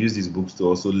 You know, I used these books to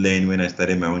also learn when I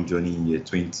started my own journey in year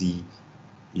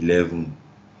 2011.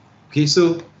 Okay,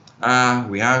 so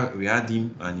we had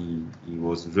him, and he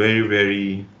was very,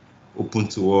 very open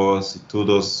to us. He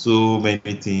told us so many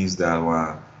things that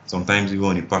were sometimes even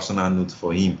on a personal note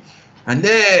for him. And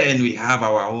then we have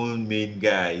our own main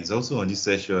guy. He's also on this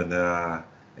session,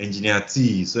 Engineer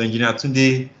T. So Engineer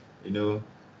Tunde, you know,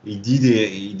 he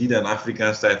did an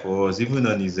African style for us, even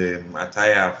on his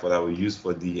attire that we use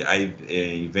for the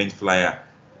event flyer.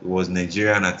 It was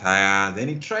Nigerian attire. Then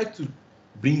he tried to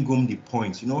bring home the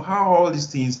point, you know, how all these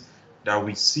things that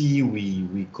we see,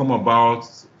 we come about,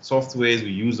 softwares we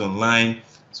use online,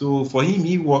 So for him,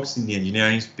 he works in the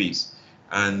engineering space,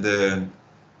 and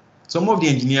some of the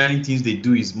engineering things they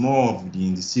do is more of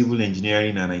the civil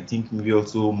engineering, and I think maybe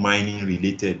also mining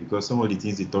related, because some of the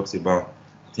things he talks about,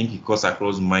 I think he cuts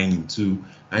across mining too.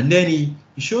 And then he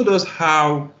showed us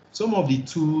how some of the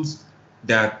tools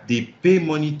that they pay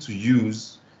money to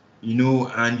use,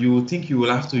 and you think you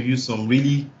will have to use some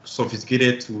really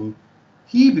sophisticated tool.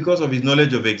 He, because of his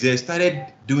knowledge of Excel,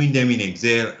 started doing them in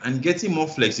Excel and getting more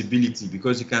flexibility,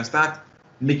 because you can start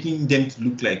making them to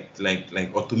look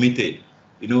like automated.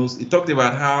 He talked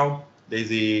about how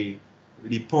there's a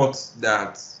report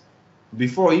that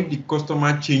before, if the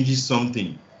customer changes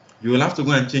something, you will have to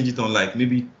go and change it on like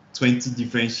maybe 20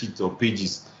 different sheets or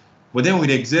pages. But then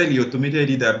with Excel, he automated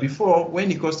it that before, when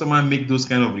the customer make those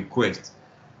kind of requests,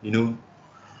 it will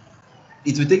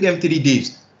take them 3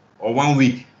 days or 1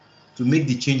 week to make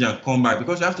the change and come back,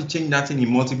 because you have to change that thing in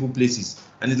multiple places,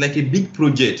 and it's like a big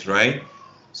project, right?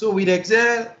 So with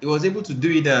Excel, he was able to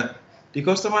do it that the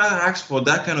customer asked for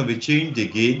that kind of a change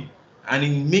again, and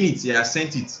in minutes he has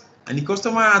sent it, and the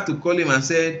customer had to call him and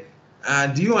said,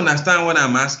 do you understand what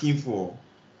I'm asking for?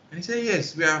 And he said,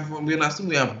 yes, we understand,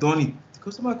 we have done it. The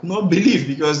customer could not believe,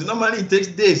 because normally it takes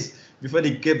days before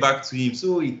they get back to him.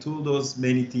 So he told us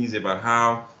many things about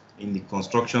how in the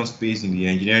construction space, in the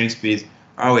engineering space,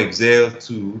 how Excel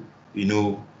too,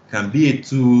 can be a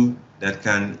tool that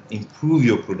can improve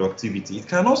your productivity. It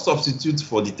cannot substitute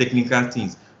for the technical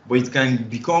things, but it can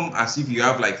become as if you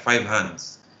have like 5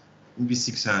 hands, maybe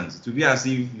 6 hands. It will be as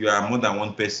if you are more than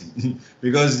one person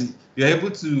because you're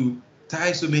able to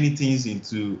tie so many things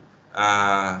into,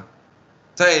 tie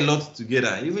a lot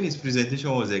together. Even his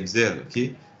presentation was Excel,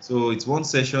 okay? So it's one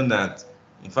session that,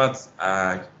 in fact,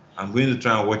 I'm going to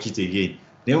try and watch it again.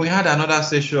 Then we had another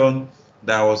session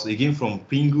that was again from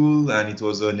Pingu, and it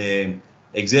was on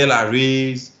Excel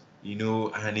arrays,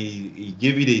 and he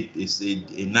gave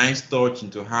it a nice touch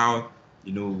into how,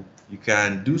 you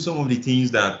can do some of the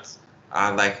things that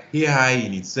are like AI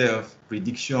in itself,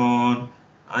 prediction,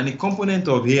 and a component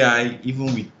of AI even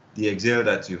with the Excel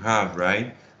that you have,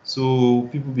 right? So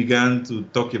people began to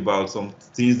talk about some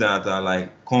things that are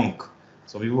like conk.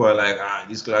 Some people are like,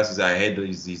 this class is ahead,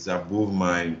 is above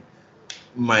my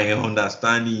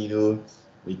understanding.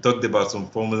 We talked about some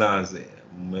formulas,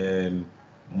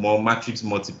 more matrix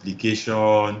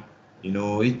multiplication.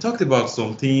 He talked about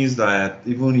some things that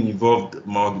even involved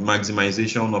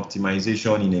maximization,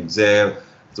 optimization in Excel.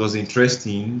 It was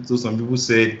interesting. So some people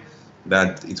said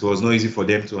that it was not easy for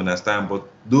them to understand, but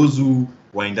those who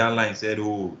were in that line said,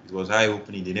 oh, it was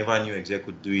eye-opening. They never knew Excel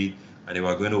could do it, and they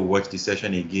were going to watch the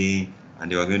session again,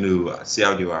 and they were going to see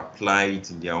how they will apply it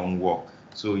in their own work.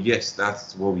 So yes,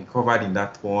 that's what we covered in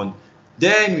that one.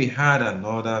 Then we had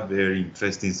another very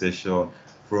interesting session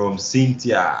from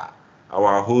Cynthia,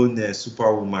 our own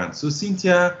superwoman. So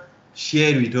Cynthia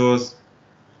shared with us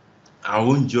our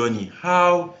own journey,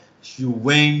 how she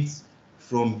went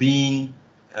from being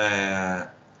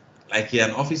like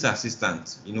an office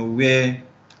assistant, where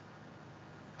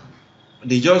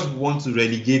they just want to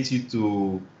relegate you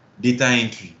to data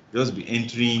entry, just be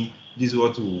entering, this is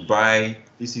what to buy,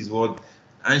 this is what,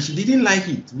 and she didn't like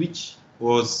it, which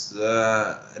was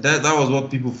that was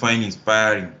what people find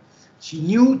inspiring. She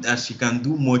knew that she can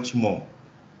do much more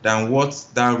than what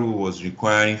that role was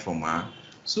requiring from her,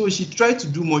 so she tried to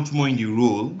do much more in the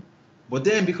role. But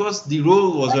then, because the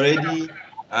role was already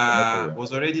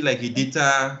like a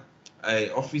data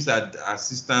office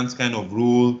assistant kind of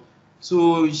role,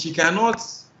 so she cannot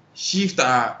shift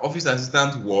her office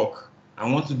assistant work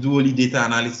and want to do only data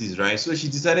analysis, right? So she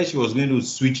decided she was going to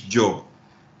switch job.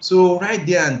 So right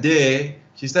there and there,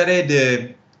 she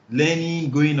started learning,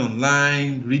 going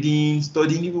online, reading,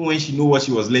 studying. Even when she knew what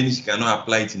she was learning, she cannot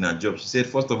apply it in her job. She said,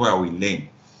 first of all, I will learn.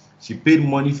 She paid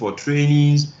money for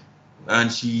trainings,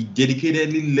 and she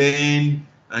dedicatedly learned,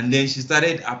 and then she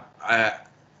started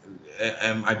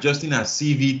adjusting her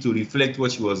CV to reflect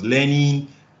what she was learning.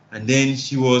 And then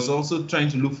she was also trying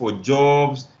to look for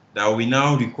jobs that will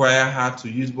now require her to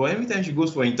use. But every time she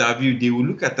goes for interview, they will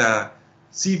look at her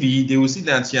CV, they will see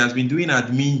that she has been doing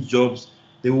admin jobs.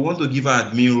 They will want to give her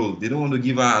admin role. They don't want to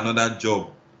give her another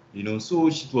job, So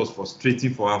it was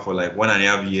frustrating for her for like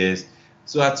 1.5 years.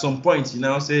 So at some point, she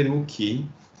now said, okay,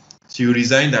 she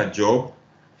resigned her job.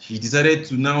 She decided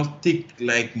to now take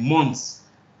like months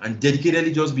and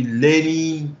dedicatedly just be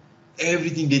learning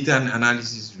everything data and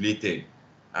analysis related.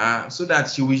 So that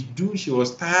she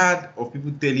was tired of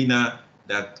people telling her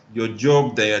that your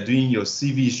job that you're doing, your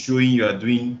CV is showing you are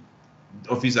doing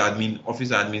office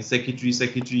admin,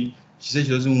 secretary. She said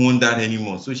she doesn't want that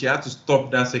anymore. So she had to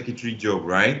stop that secretary job,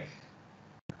 right?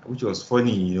 which was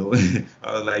funny, you know.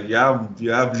 I was like, you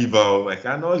have liver. I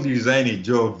cannot resign a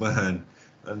job, man.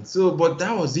 And so, but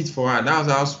that was it for her. That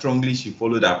was how strongly she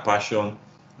followed her passion.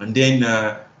 And then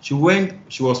she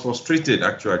was frustrated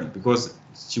actually because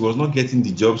she was not getting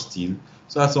the job still.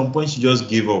 So at some point, she just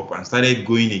gave up and started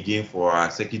going again for her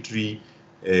secretary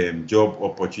job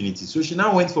opportunity. So she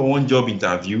now went for one job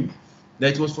interview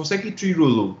that was for secretary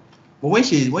role. But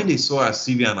when they saw her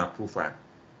CV and her profile,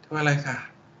 they were like,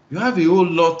 you have a whole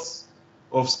lot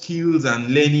of skills and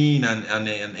learning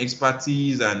and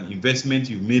expertise and investment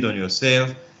you've made on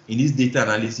yourself in this data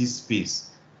analysis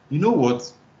space. You know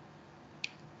what?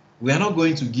 We are not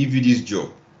going to give you this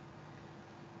job.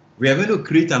 We are going to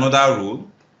create another role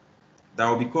that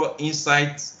will be called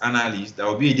insight analyst. That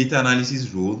will be a data analysis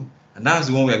role, and that's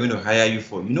the one we are going to hire you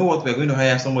for. You know what? We are going to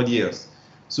hire somebody else.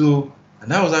 So,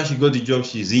 and that was how she got the job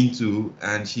she's into,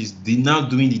 and she's now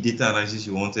doing the data analysis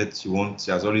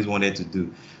she has always wanted to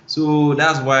do. So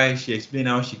that's why she explained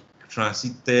how she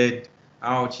transited,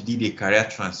 how she did a career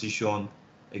transition,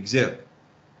 Excel,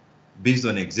 based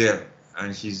on Excel.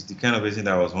 And she's the kind of person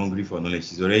that was hungry for knowledge.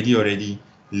 She's already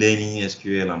learning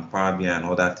SQL and Power BI and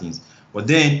other things. But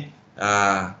then,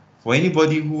 for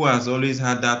anybody who has always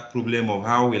had that problem of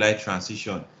how will I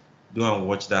transition, go and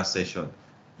watch that session.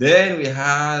 Then we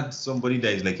had somebody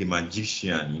that is like a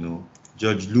magician, you know,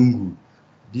 George Lungu.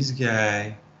 This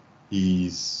guy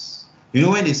is, you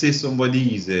know, when they say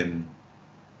somebody is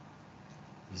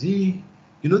he,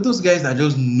 you know, those guys that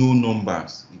just know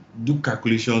numbers, do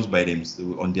calculations by them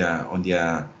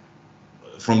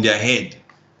from their head.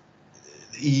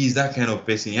 He is that kind of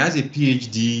person. He has a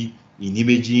PhD in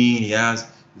imaging. He has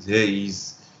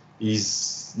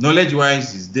his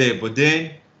knowledge-wise is there. But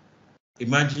then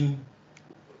imagine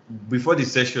before the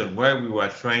session, while we were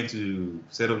trying to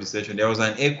set up the session, there was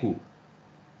an echo,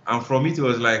 and from it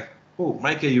was like, oh,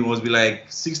 Michael, you must be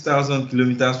like 6,000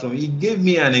 kilometers from. He gave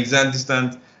me an exact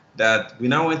distance that we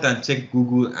now went and checked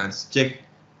Google and checked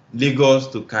Lagos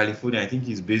to California. I think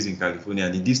he's based in California,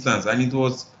 the distance, and it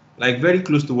was like very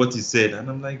close to what he said. And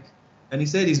I'm like, and he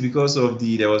said it's because of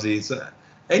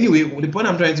anyway, the point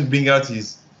I'm trying to bring out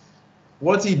is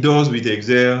what he does with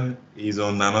Excel is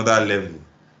on another level.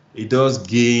 He does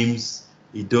games,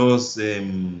 he does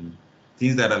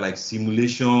things that are like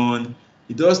simulation,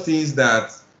 he does things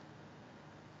that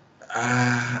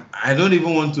I don't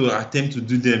even want to attempt to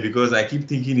do them because I keep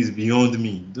thinking it's beyond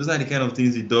me. Those are the kind of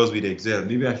things he does with Excel.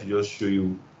 Maybe I should just show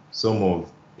you some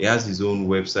of. He has his own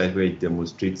website where he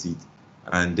demonstrates it,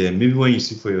 and maybe when you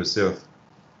see for yourself,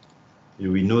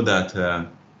 you will know that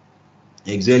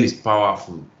Excel is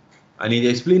powerful. And he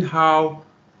explained how,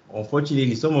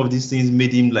 unfortunately, some of these things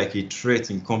made him like a threat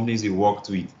in companies he worked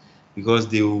with because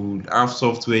they would have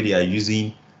software they are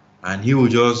using, and he will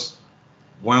just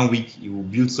 1 week he will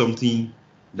build something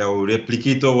that will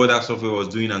replicate all what that software was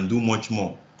doing and do much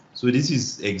more. So this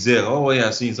is Excel. All what you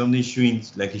are seeing, something showing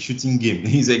like a shooting game,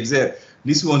 is Excel.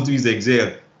 This one too is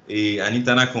Excel, an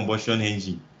internal combustion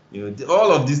engine. You know,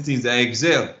 all of these things are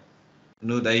Excel. You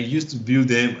know, that he used to build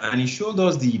them, and he showed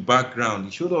us the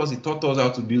background. He taught us how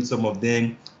to build some of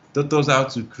them, taught us how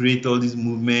to create all this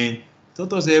movement,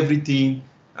 taught us everything.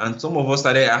 And some of us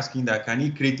started asking that, can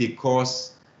he create a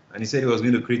course? And he said he was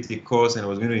going to create a course and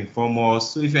was going to inform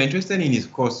us. So if you're interested in his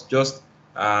course, just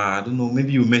I don't know,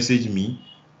 maybe you message me,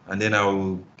 and then I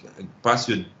will pass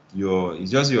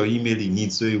it's just your email he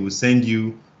needs. So he will send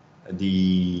you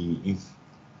it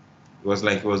was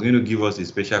like he was going to give us a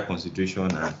special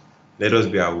consideration and let us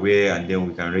be aware, and then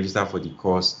we can register for the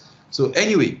course. So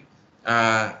anyway,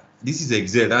 this is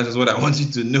Excel. That's just what I want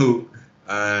you to know.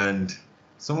 And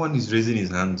someone is raising his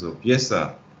hands up. Yes,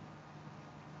 sir.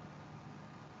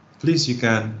 Please, you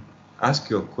can ask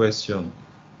your question.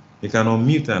 You can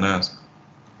unmute and ask.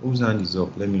 Whose hand is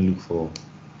up? Let me look for.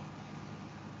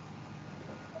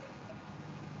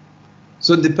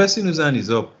 So the person whose hand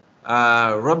is up,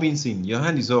 Robinson, your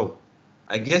hand is up.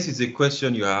 I guess it's a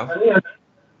question you have.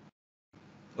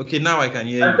 Okay, now I can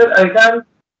hear you. I said I'm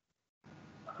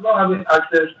not having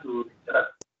access to the chat.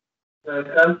 So I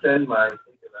can't send my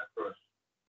email across.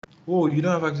 Oh, you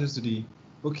don't have access to the.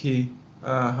 Okay,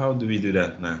 how do we do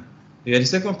that now? Yeah, the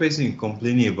second person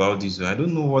complaining about this. I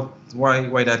don't know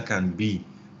why that can be.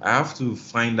 I have to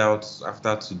find out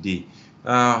after today.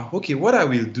 Okay, what I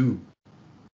will do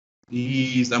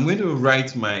is I'm going to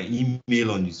write my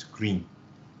email on the screen.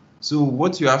 So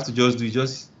what you have to just do is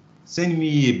just send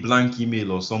me a blank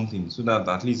email or something so that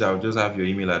at least I'll just have your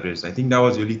email address. I think that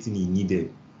was the only thing he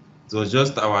needed. It was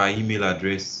just our email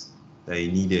address that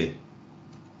he needed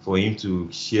for him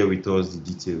to share with us the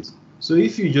details. So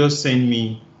if you just send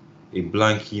me a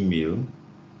blank email,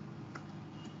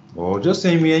 or just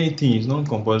send me anything. It's not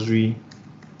compulsory.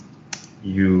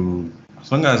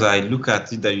 As long as I look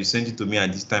at it that you sent it to me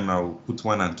at this time, I will put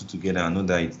 1 and 2 together and know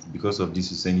that it's because of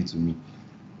this you send it to me.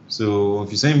 So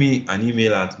if you send me an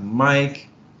email at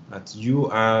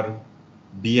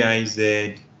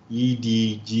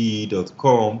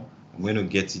mike@urbizedge.com, I'm going to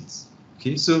get it.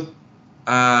 Okay, so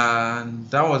and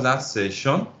that was that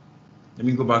session. Let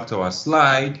me go back to our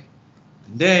slide.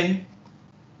 Then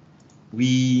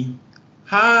we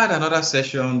had another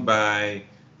session by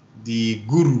the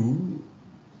guru,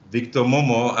 Victor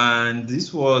Momo, and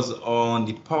this was on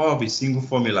the power of a single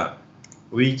formula,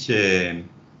 which he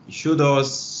showed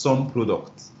us some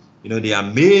products. The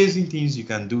amazing things you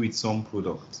can do with some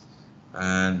products.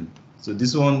 And so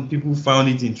this one, people found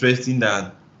it interesting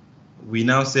that we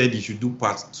now said you should do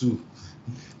part 2.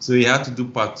 So he had to do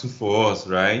part 2 for us,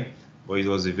 right? But it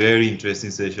was a very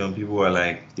interesting session. People were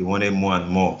like, they wanted more and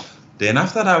more. Then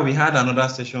after that, we had another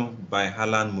session by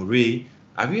Alan Murray.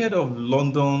 Have you heard of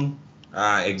London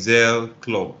Excel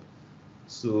Club?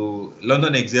 So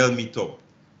London Excel Meetup.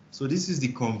 So this is the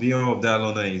convener of that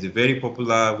London. It's a very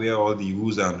popular where all the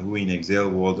who's and who in Excel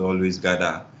world always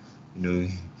gather.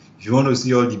 If you want to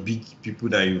see all the big people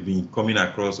that you've been coming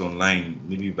across online,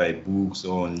 maybe by books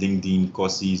or on LinkedIn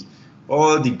courses,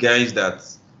 all the guys that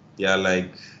they're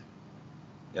like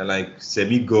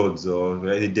semi-gods or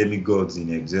demigods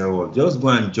in Excel world, just go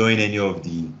and join any of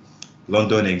the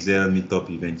London Excel Meetup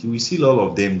event. You will see all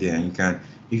of them there. And you can,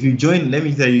 if you join, let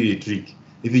me tell you a trick.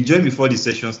 If you join before the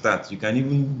session starts, you can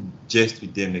even jest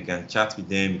with them. You can chat with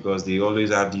them because they always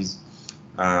have these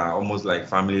almost like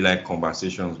family-like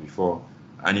conversations before.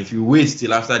 And if you wait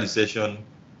till after the session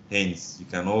ends, you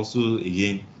can also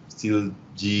again still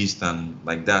gist and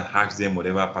like that, ask them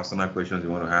whatever personal questions you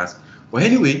want to ask. But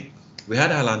anyway, we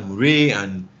had Alan Murray,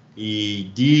 and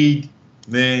he did,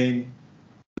 man,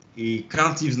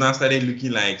 countives now started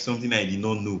looking like something I did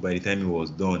not know by the time it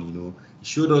was done. He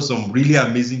showed us some really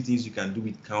amazing things you can do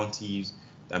with countives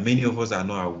that many of us are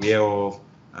not aware of.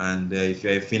 And if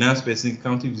you're a finance person,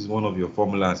 countives is one of your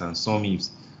formulas, and some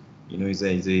ifs,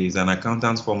 it's an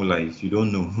accountant's formula if you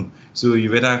don't know. So you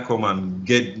better come and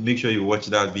make sure you watch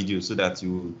that video so that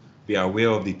you will be aware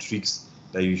of the tricks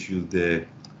that you should.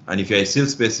 And if you're a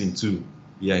salesperson too,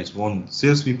 yeah, it's one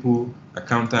salespeople,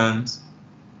 accountants,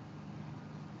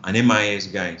 and MIS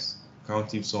guys,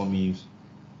 counting some ifs,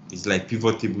 it's like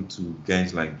pivot table to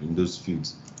guys like in those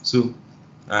fields. So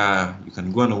you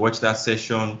can go and watch that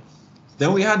session.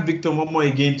 Then we had Victor Momo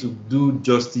again to do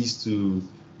justice to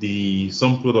the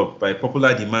some product. By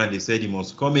popular demand, they said he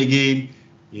must come again,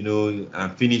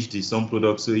 and finish the some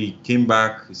product. So he came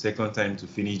back the second time to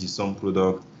finish the some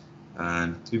product,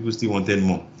 and people still wanted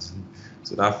more.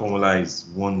 So that formula is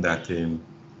one that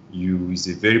is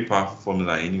a very powerful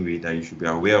formula anyway that you should be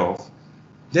aware of.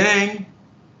 Then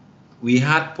we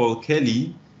had Paul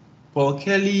Kelly. Paul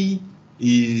Kelly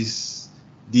is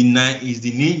the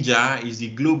ninja, is the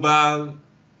global,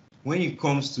 when it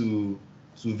comes to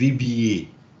VBA,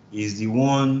 is the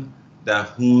one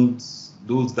that owns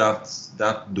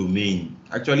that domain.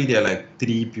 Actually, there are like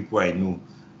 3 people I know.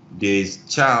 There's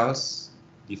Charles,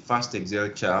 the Fast Excel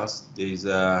Charles. There's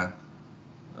one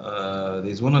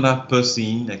other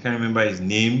person, I can't remember his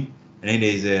name, and then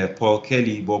there's Paul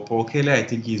Kelly. But Paul Kelly, I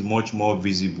think, is much more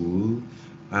visible,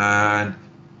 and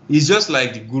he's just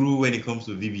like the guru when it comes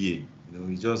to VBA.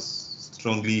 He just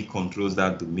strongly controls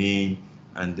that domain,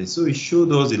 and so he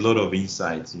showed us a lot of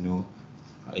insights,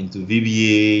 into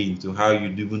VBA, into how you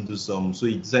even do some. So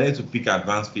he decided to pick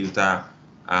advanced filter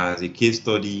as a case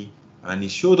study, and he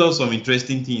showed us some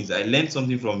interesting things. I learned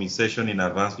something from his session in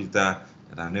advanced filter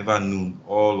that I've never known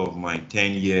all of my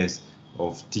 10 years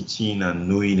of teaching and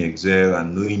knowing Excel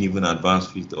and knowing even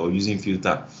advanced filter or using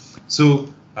filter.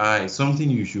 So it's something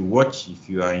you should watch if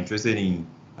you are interested in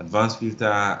advanced filter,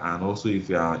 and also if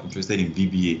you are interested in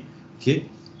VBA. Okay,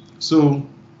 so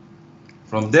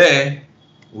from there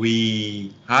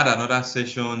we had another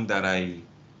session that I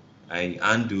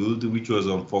handled, which was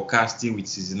on forecasting with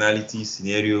seasonality,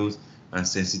 scenarios, and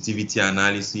sensitivity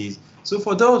analysis. So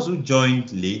for those who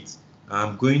joined late,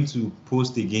 I'm going to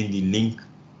post again the link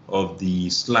of the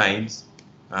slides.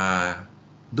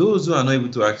 Those who are not able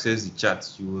to access the chat,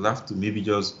 you will have to maybe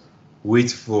just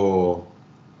wait for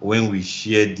when we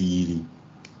share the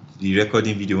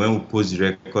recording video, when we post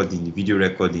the recording, the video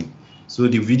recording. So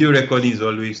the video recording is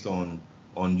always on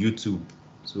YouTube.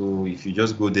 So if you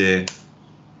just go there,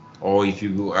 or if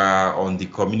you are on the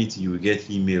community, you will get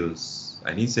emails.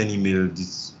 I didn't send email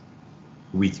this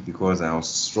week because I was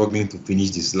struggling to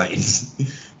finish the slides.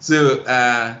 So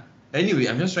anyway,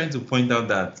 I'm just trying to point out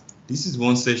that this is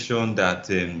one session that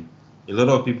a lot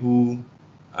of people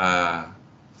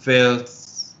felt,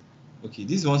 okay,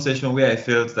 this is one session where I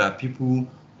felt that people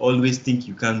always think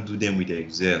you can't do them with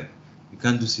Excel. You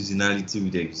can't do seasonality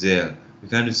with Excel. You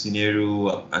can't do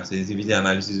scenario and sensitivity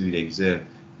analysis with Excel.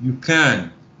 You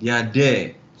can. They are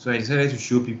there. So I decided to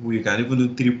show people you can even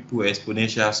do triple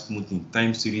exponential smoothing,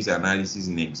 time series analysis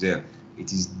in Excel.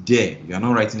 It is there. You are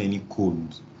not writing any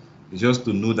code. It's just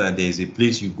to know that there is a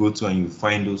place you go to and you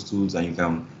find those tools and you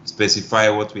can specify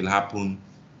what will happen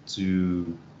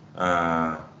to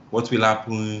what will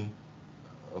happen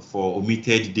for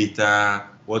omitted data,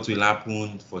 what will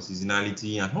happen for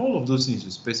seasonality, and all of those things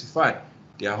you specify.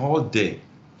 They are all there.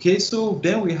 Okay, so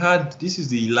then we had, this is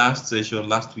the last session,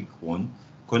 last week one,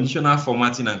 conditional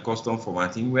formatting and custom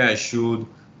formatting, where I showed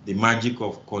the magic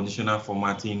of conditional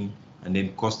formatting and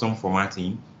then custom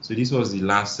formatting. So this was the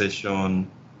last session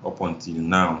up until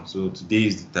now. So today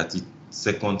is the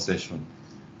 32nd session.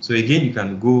 So again, you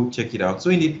can go check it out. So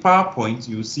in the PowerPoint,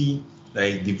 you see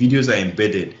that the videos are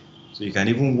embedded. So you can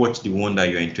even watch the one that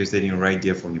you're interested in right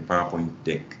there from the PowerPoint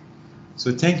deck.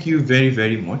 So thank you very,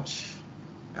 very much.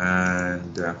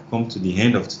 And I've come to the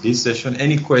end of today's session.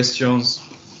 Any questions?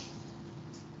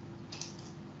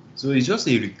 So it's just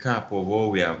a recap of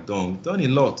what we have done. We've done a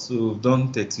lot. So we've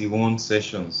done 31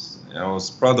 sessions. I was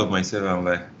proud of myself. I'm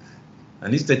like,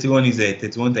 and this 31 is a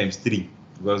 31 times 3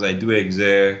 because I do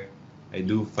Excel, I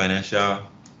do financial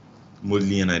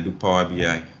modeling, and I do Power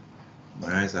BI.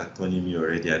 My eyes are turning me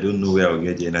already. I don't know where I'll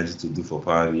get the energy to do for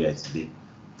Power BI today.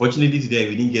 Fortunately, today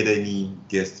we didn't get any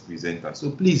guest presenter.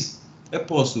 So please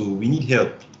help us. So we need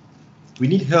help. We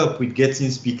need help with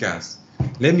getting speakers.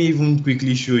 Let me even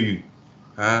quickly show you.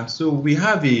 So we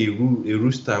have a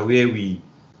rooster where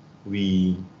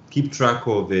we keep track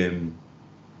of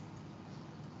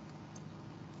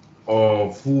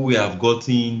who we have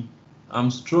gotten. I'm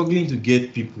struggling to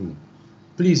get people.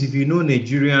 Please, if you know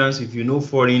Nigerians, if you know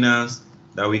foreigners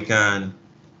that we can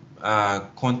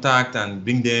contact and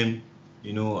bring them,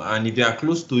 and if they are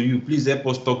close to you, please help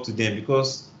us talk to them,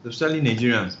 because especially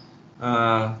Nigerians,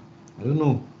 I don't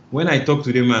know, when I talk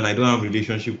to them and I don't have a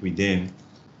relationship with them,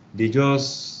 they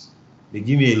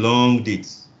give me a long date.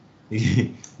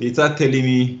 They start telling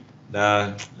me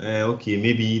that okay,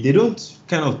 maybe they don't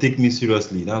kind of take me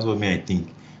seriously. That's what I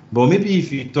think. But maybe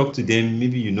if you talk to them,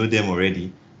 maybe you know them already,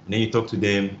 and then you talk to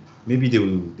them, maybe they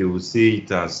will say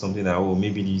it as something that, oh,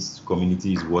 maybe this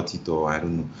community is worth it, or I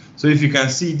don't know. So if you can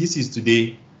see, this is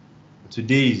today.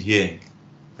 Today is here. You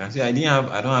can see I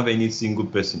don't have any single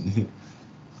person.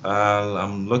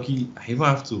 I'm lucky. I even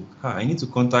have to. I need to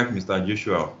contact Mr.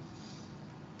 Joshua.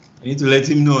 I need to let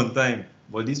him know on time.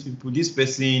 But these people, this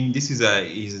person, this is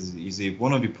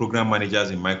one of the program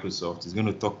managers in Microsoft. He's going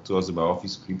to talk to us about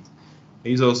Office Script.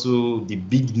 He's also the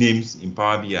big names in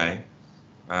Power BI.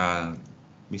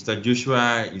 Mr.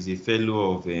 Joshua is a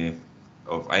fellow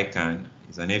of ICANN.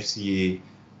 He's an FCA.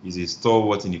 He's a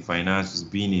stalwart in the finance. He's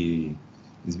been a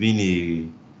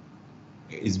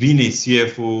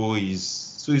CFO.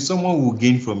 He's someone who will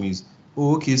gain from his.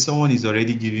 Oh, okay, someone is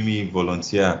already giving me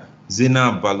volunteer.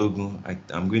 Zena Balogun,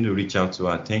 I'm going to reach out to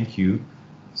her. Thank you.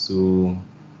 So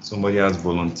somebody has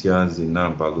volunteered,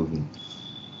 Zena Balogun.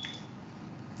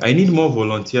 I need more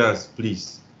volunteers,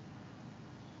 please.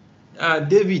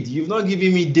 David, you've not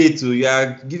given me date. You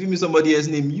are giving me somebody else's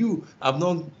name. You have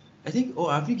not. I think. Oh,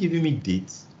 have you given me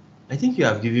date? I think you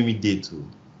have given me date too.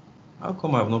 How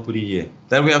come I've not put it here?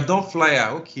 That we have done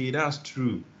flyer. Okay, that's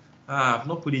true. I've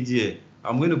not put it here.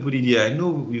 I'm going to put it here. I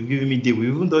know you've given me date. We've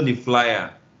even done the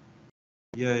flyer.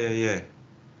 Yeah.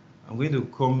 I'm going to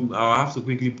come. I'll have to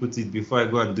quickly put it before I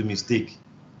go and do mistake.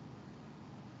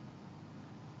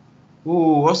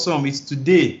 Oh, awesome. It's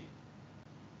today.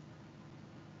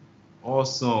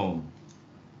 Awesome.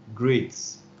 Great.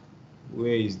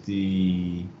 Where is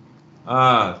the...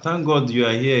 thank God you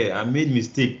are here. I made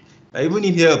mistake. I even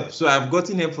need help. So I've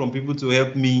gotten help from people to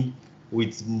help me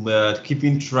with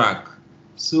keeping track.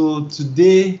 So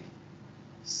today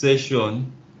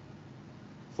session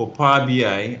for Power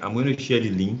BI, I'm going to share the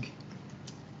link.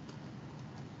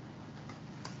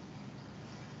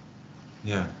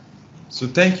 Yeah. So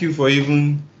thank you for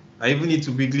I even need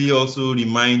to quickly also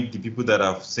remind the people that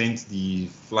I've sent the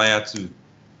flyer to.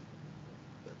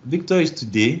 Victor is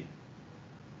today.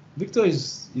 Victor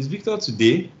is Victor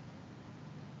today?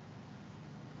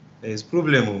 There's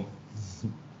problem.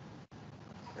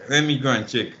 Let me go and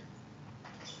check.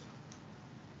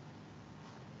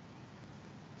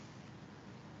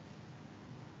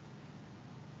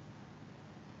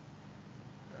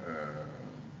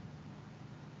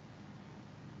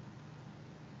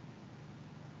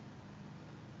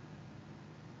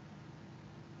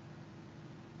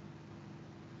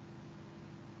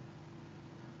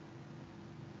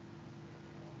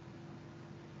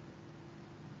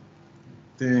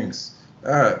 Thanks.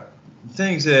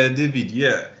 Thanks, David.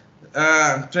 Yeah.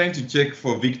 I'm trying to check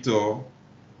for Victor.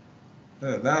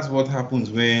 That's what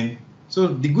happens when. So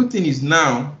the good thing is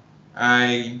now,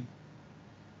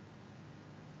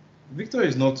 Victor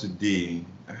is not today.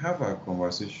 I have our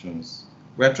conversations.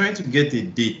 We are trying to get a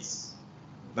date.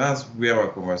 That's where our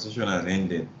conversation has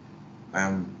ended.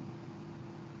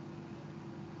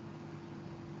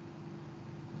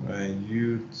 Were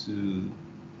you to?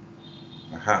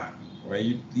 Aha. Were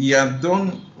you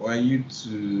done? Were you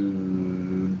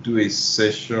to do a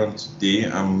session today?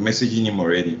 I'm messaging him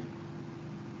already.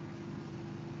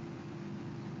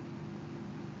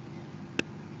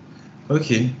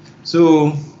 Okay,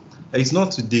 so it's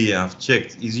not today. I've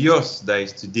checked. It's yours that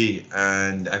is today,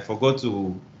 and I forgot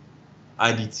to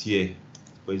add it here.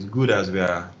 But it's good as we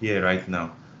are here right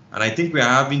now. And I think we are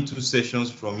having 2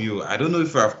 sessions from you. I don't know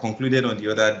if we have concluded on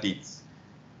the other dates.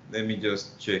 Let me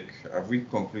just check. Have we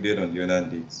concluded on the other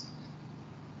dates?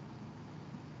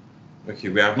 Okay,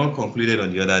 we have not concluded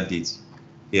on the other dates.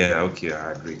 Yeah, okay,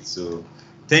 great. So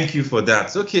thank you for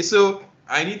that. Okay, so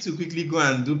I need to quickly go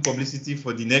and do publicity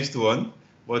for the next one.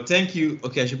 But thank you.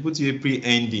 Okay, I should put you April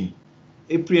ending.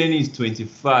 April ending is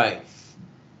 25.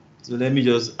 So let me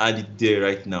just add it there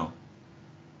right now.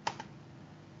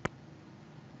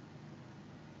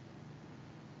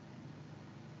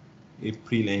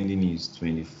 April ending is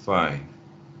 25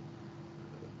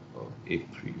 of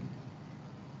April.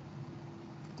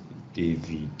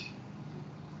 David.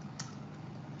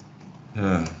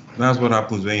 That's what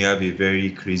happens when you have a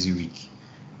very crazy week.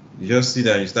 You just see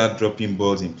that you start dropping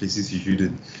balls in places you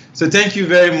shouldn't. So thank you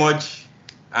very much,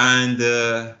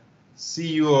 and see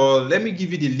you all. Let me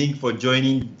give you the link for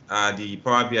joining the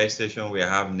Power BI session we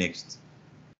have next.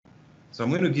 So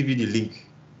I'm going to give you the link.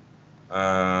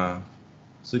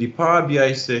 So the Power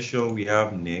BI session we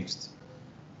have next,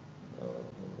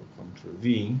 Control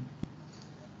V.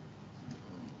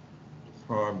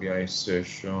 Power BI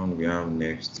session we have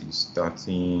next is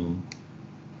starting.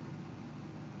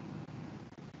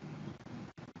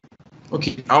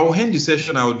 Okay, I'll end the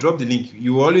session. I'll drop the link.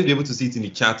 You will always be able to see it in the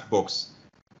chat box,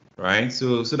 right?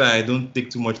 So that I don't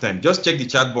take too much time. Just check the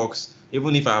chat box.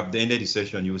 Even if I have ended the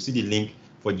session, you will see the link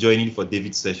for joining for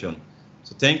David's session.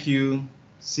 So thank you.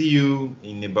 See you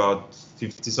in about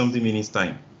 50-something minutes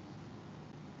time.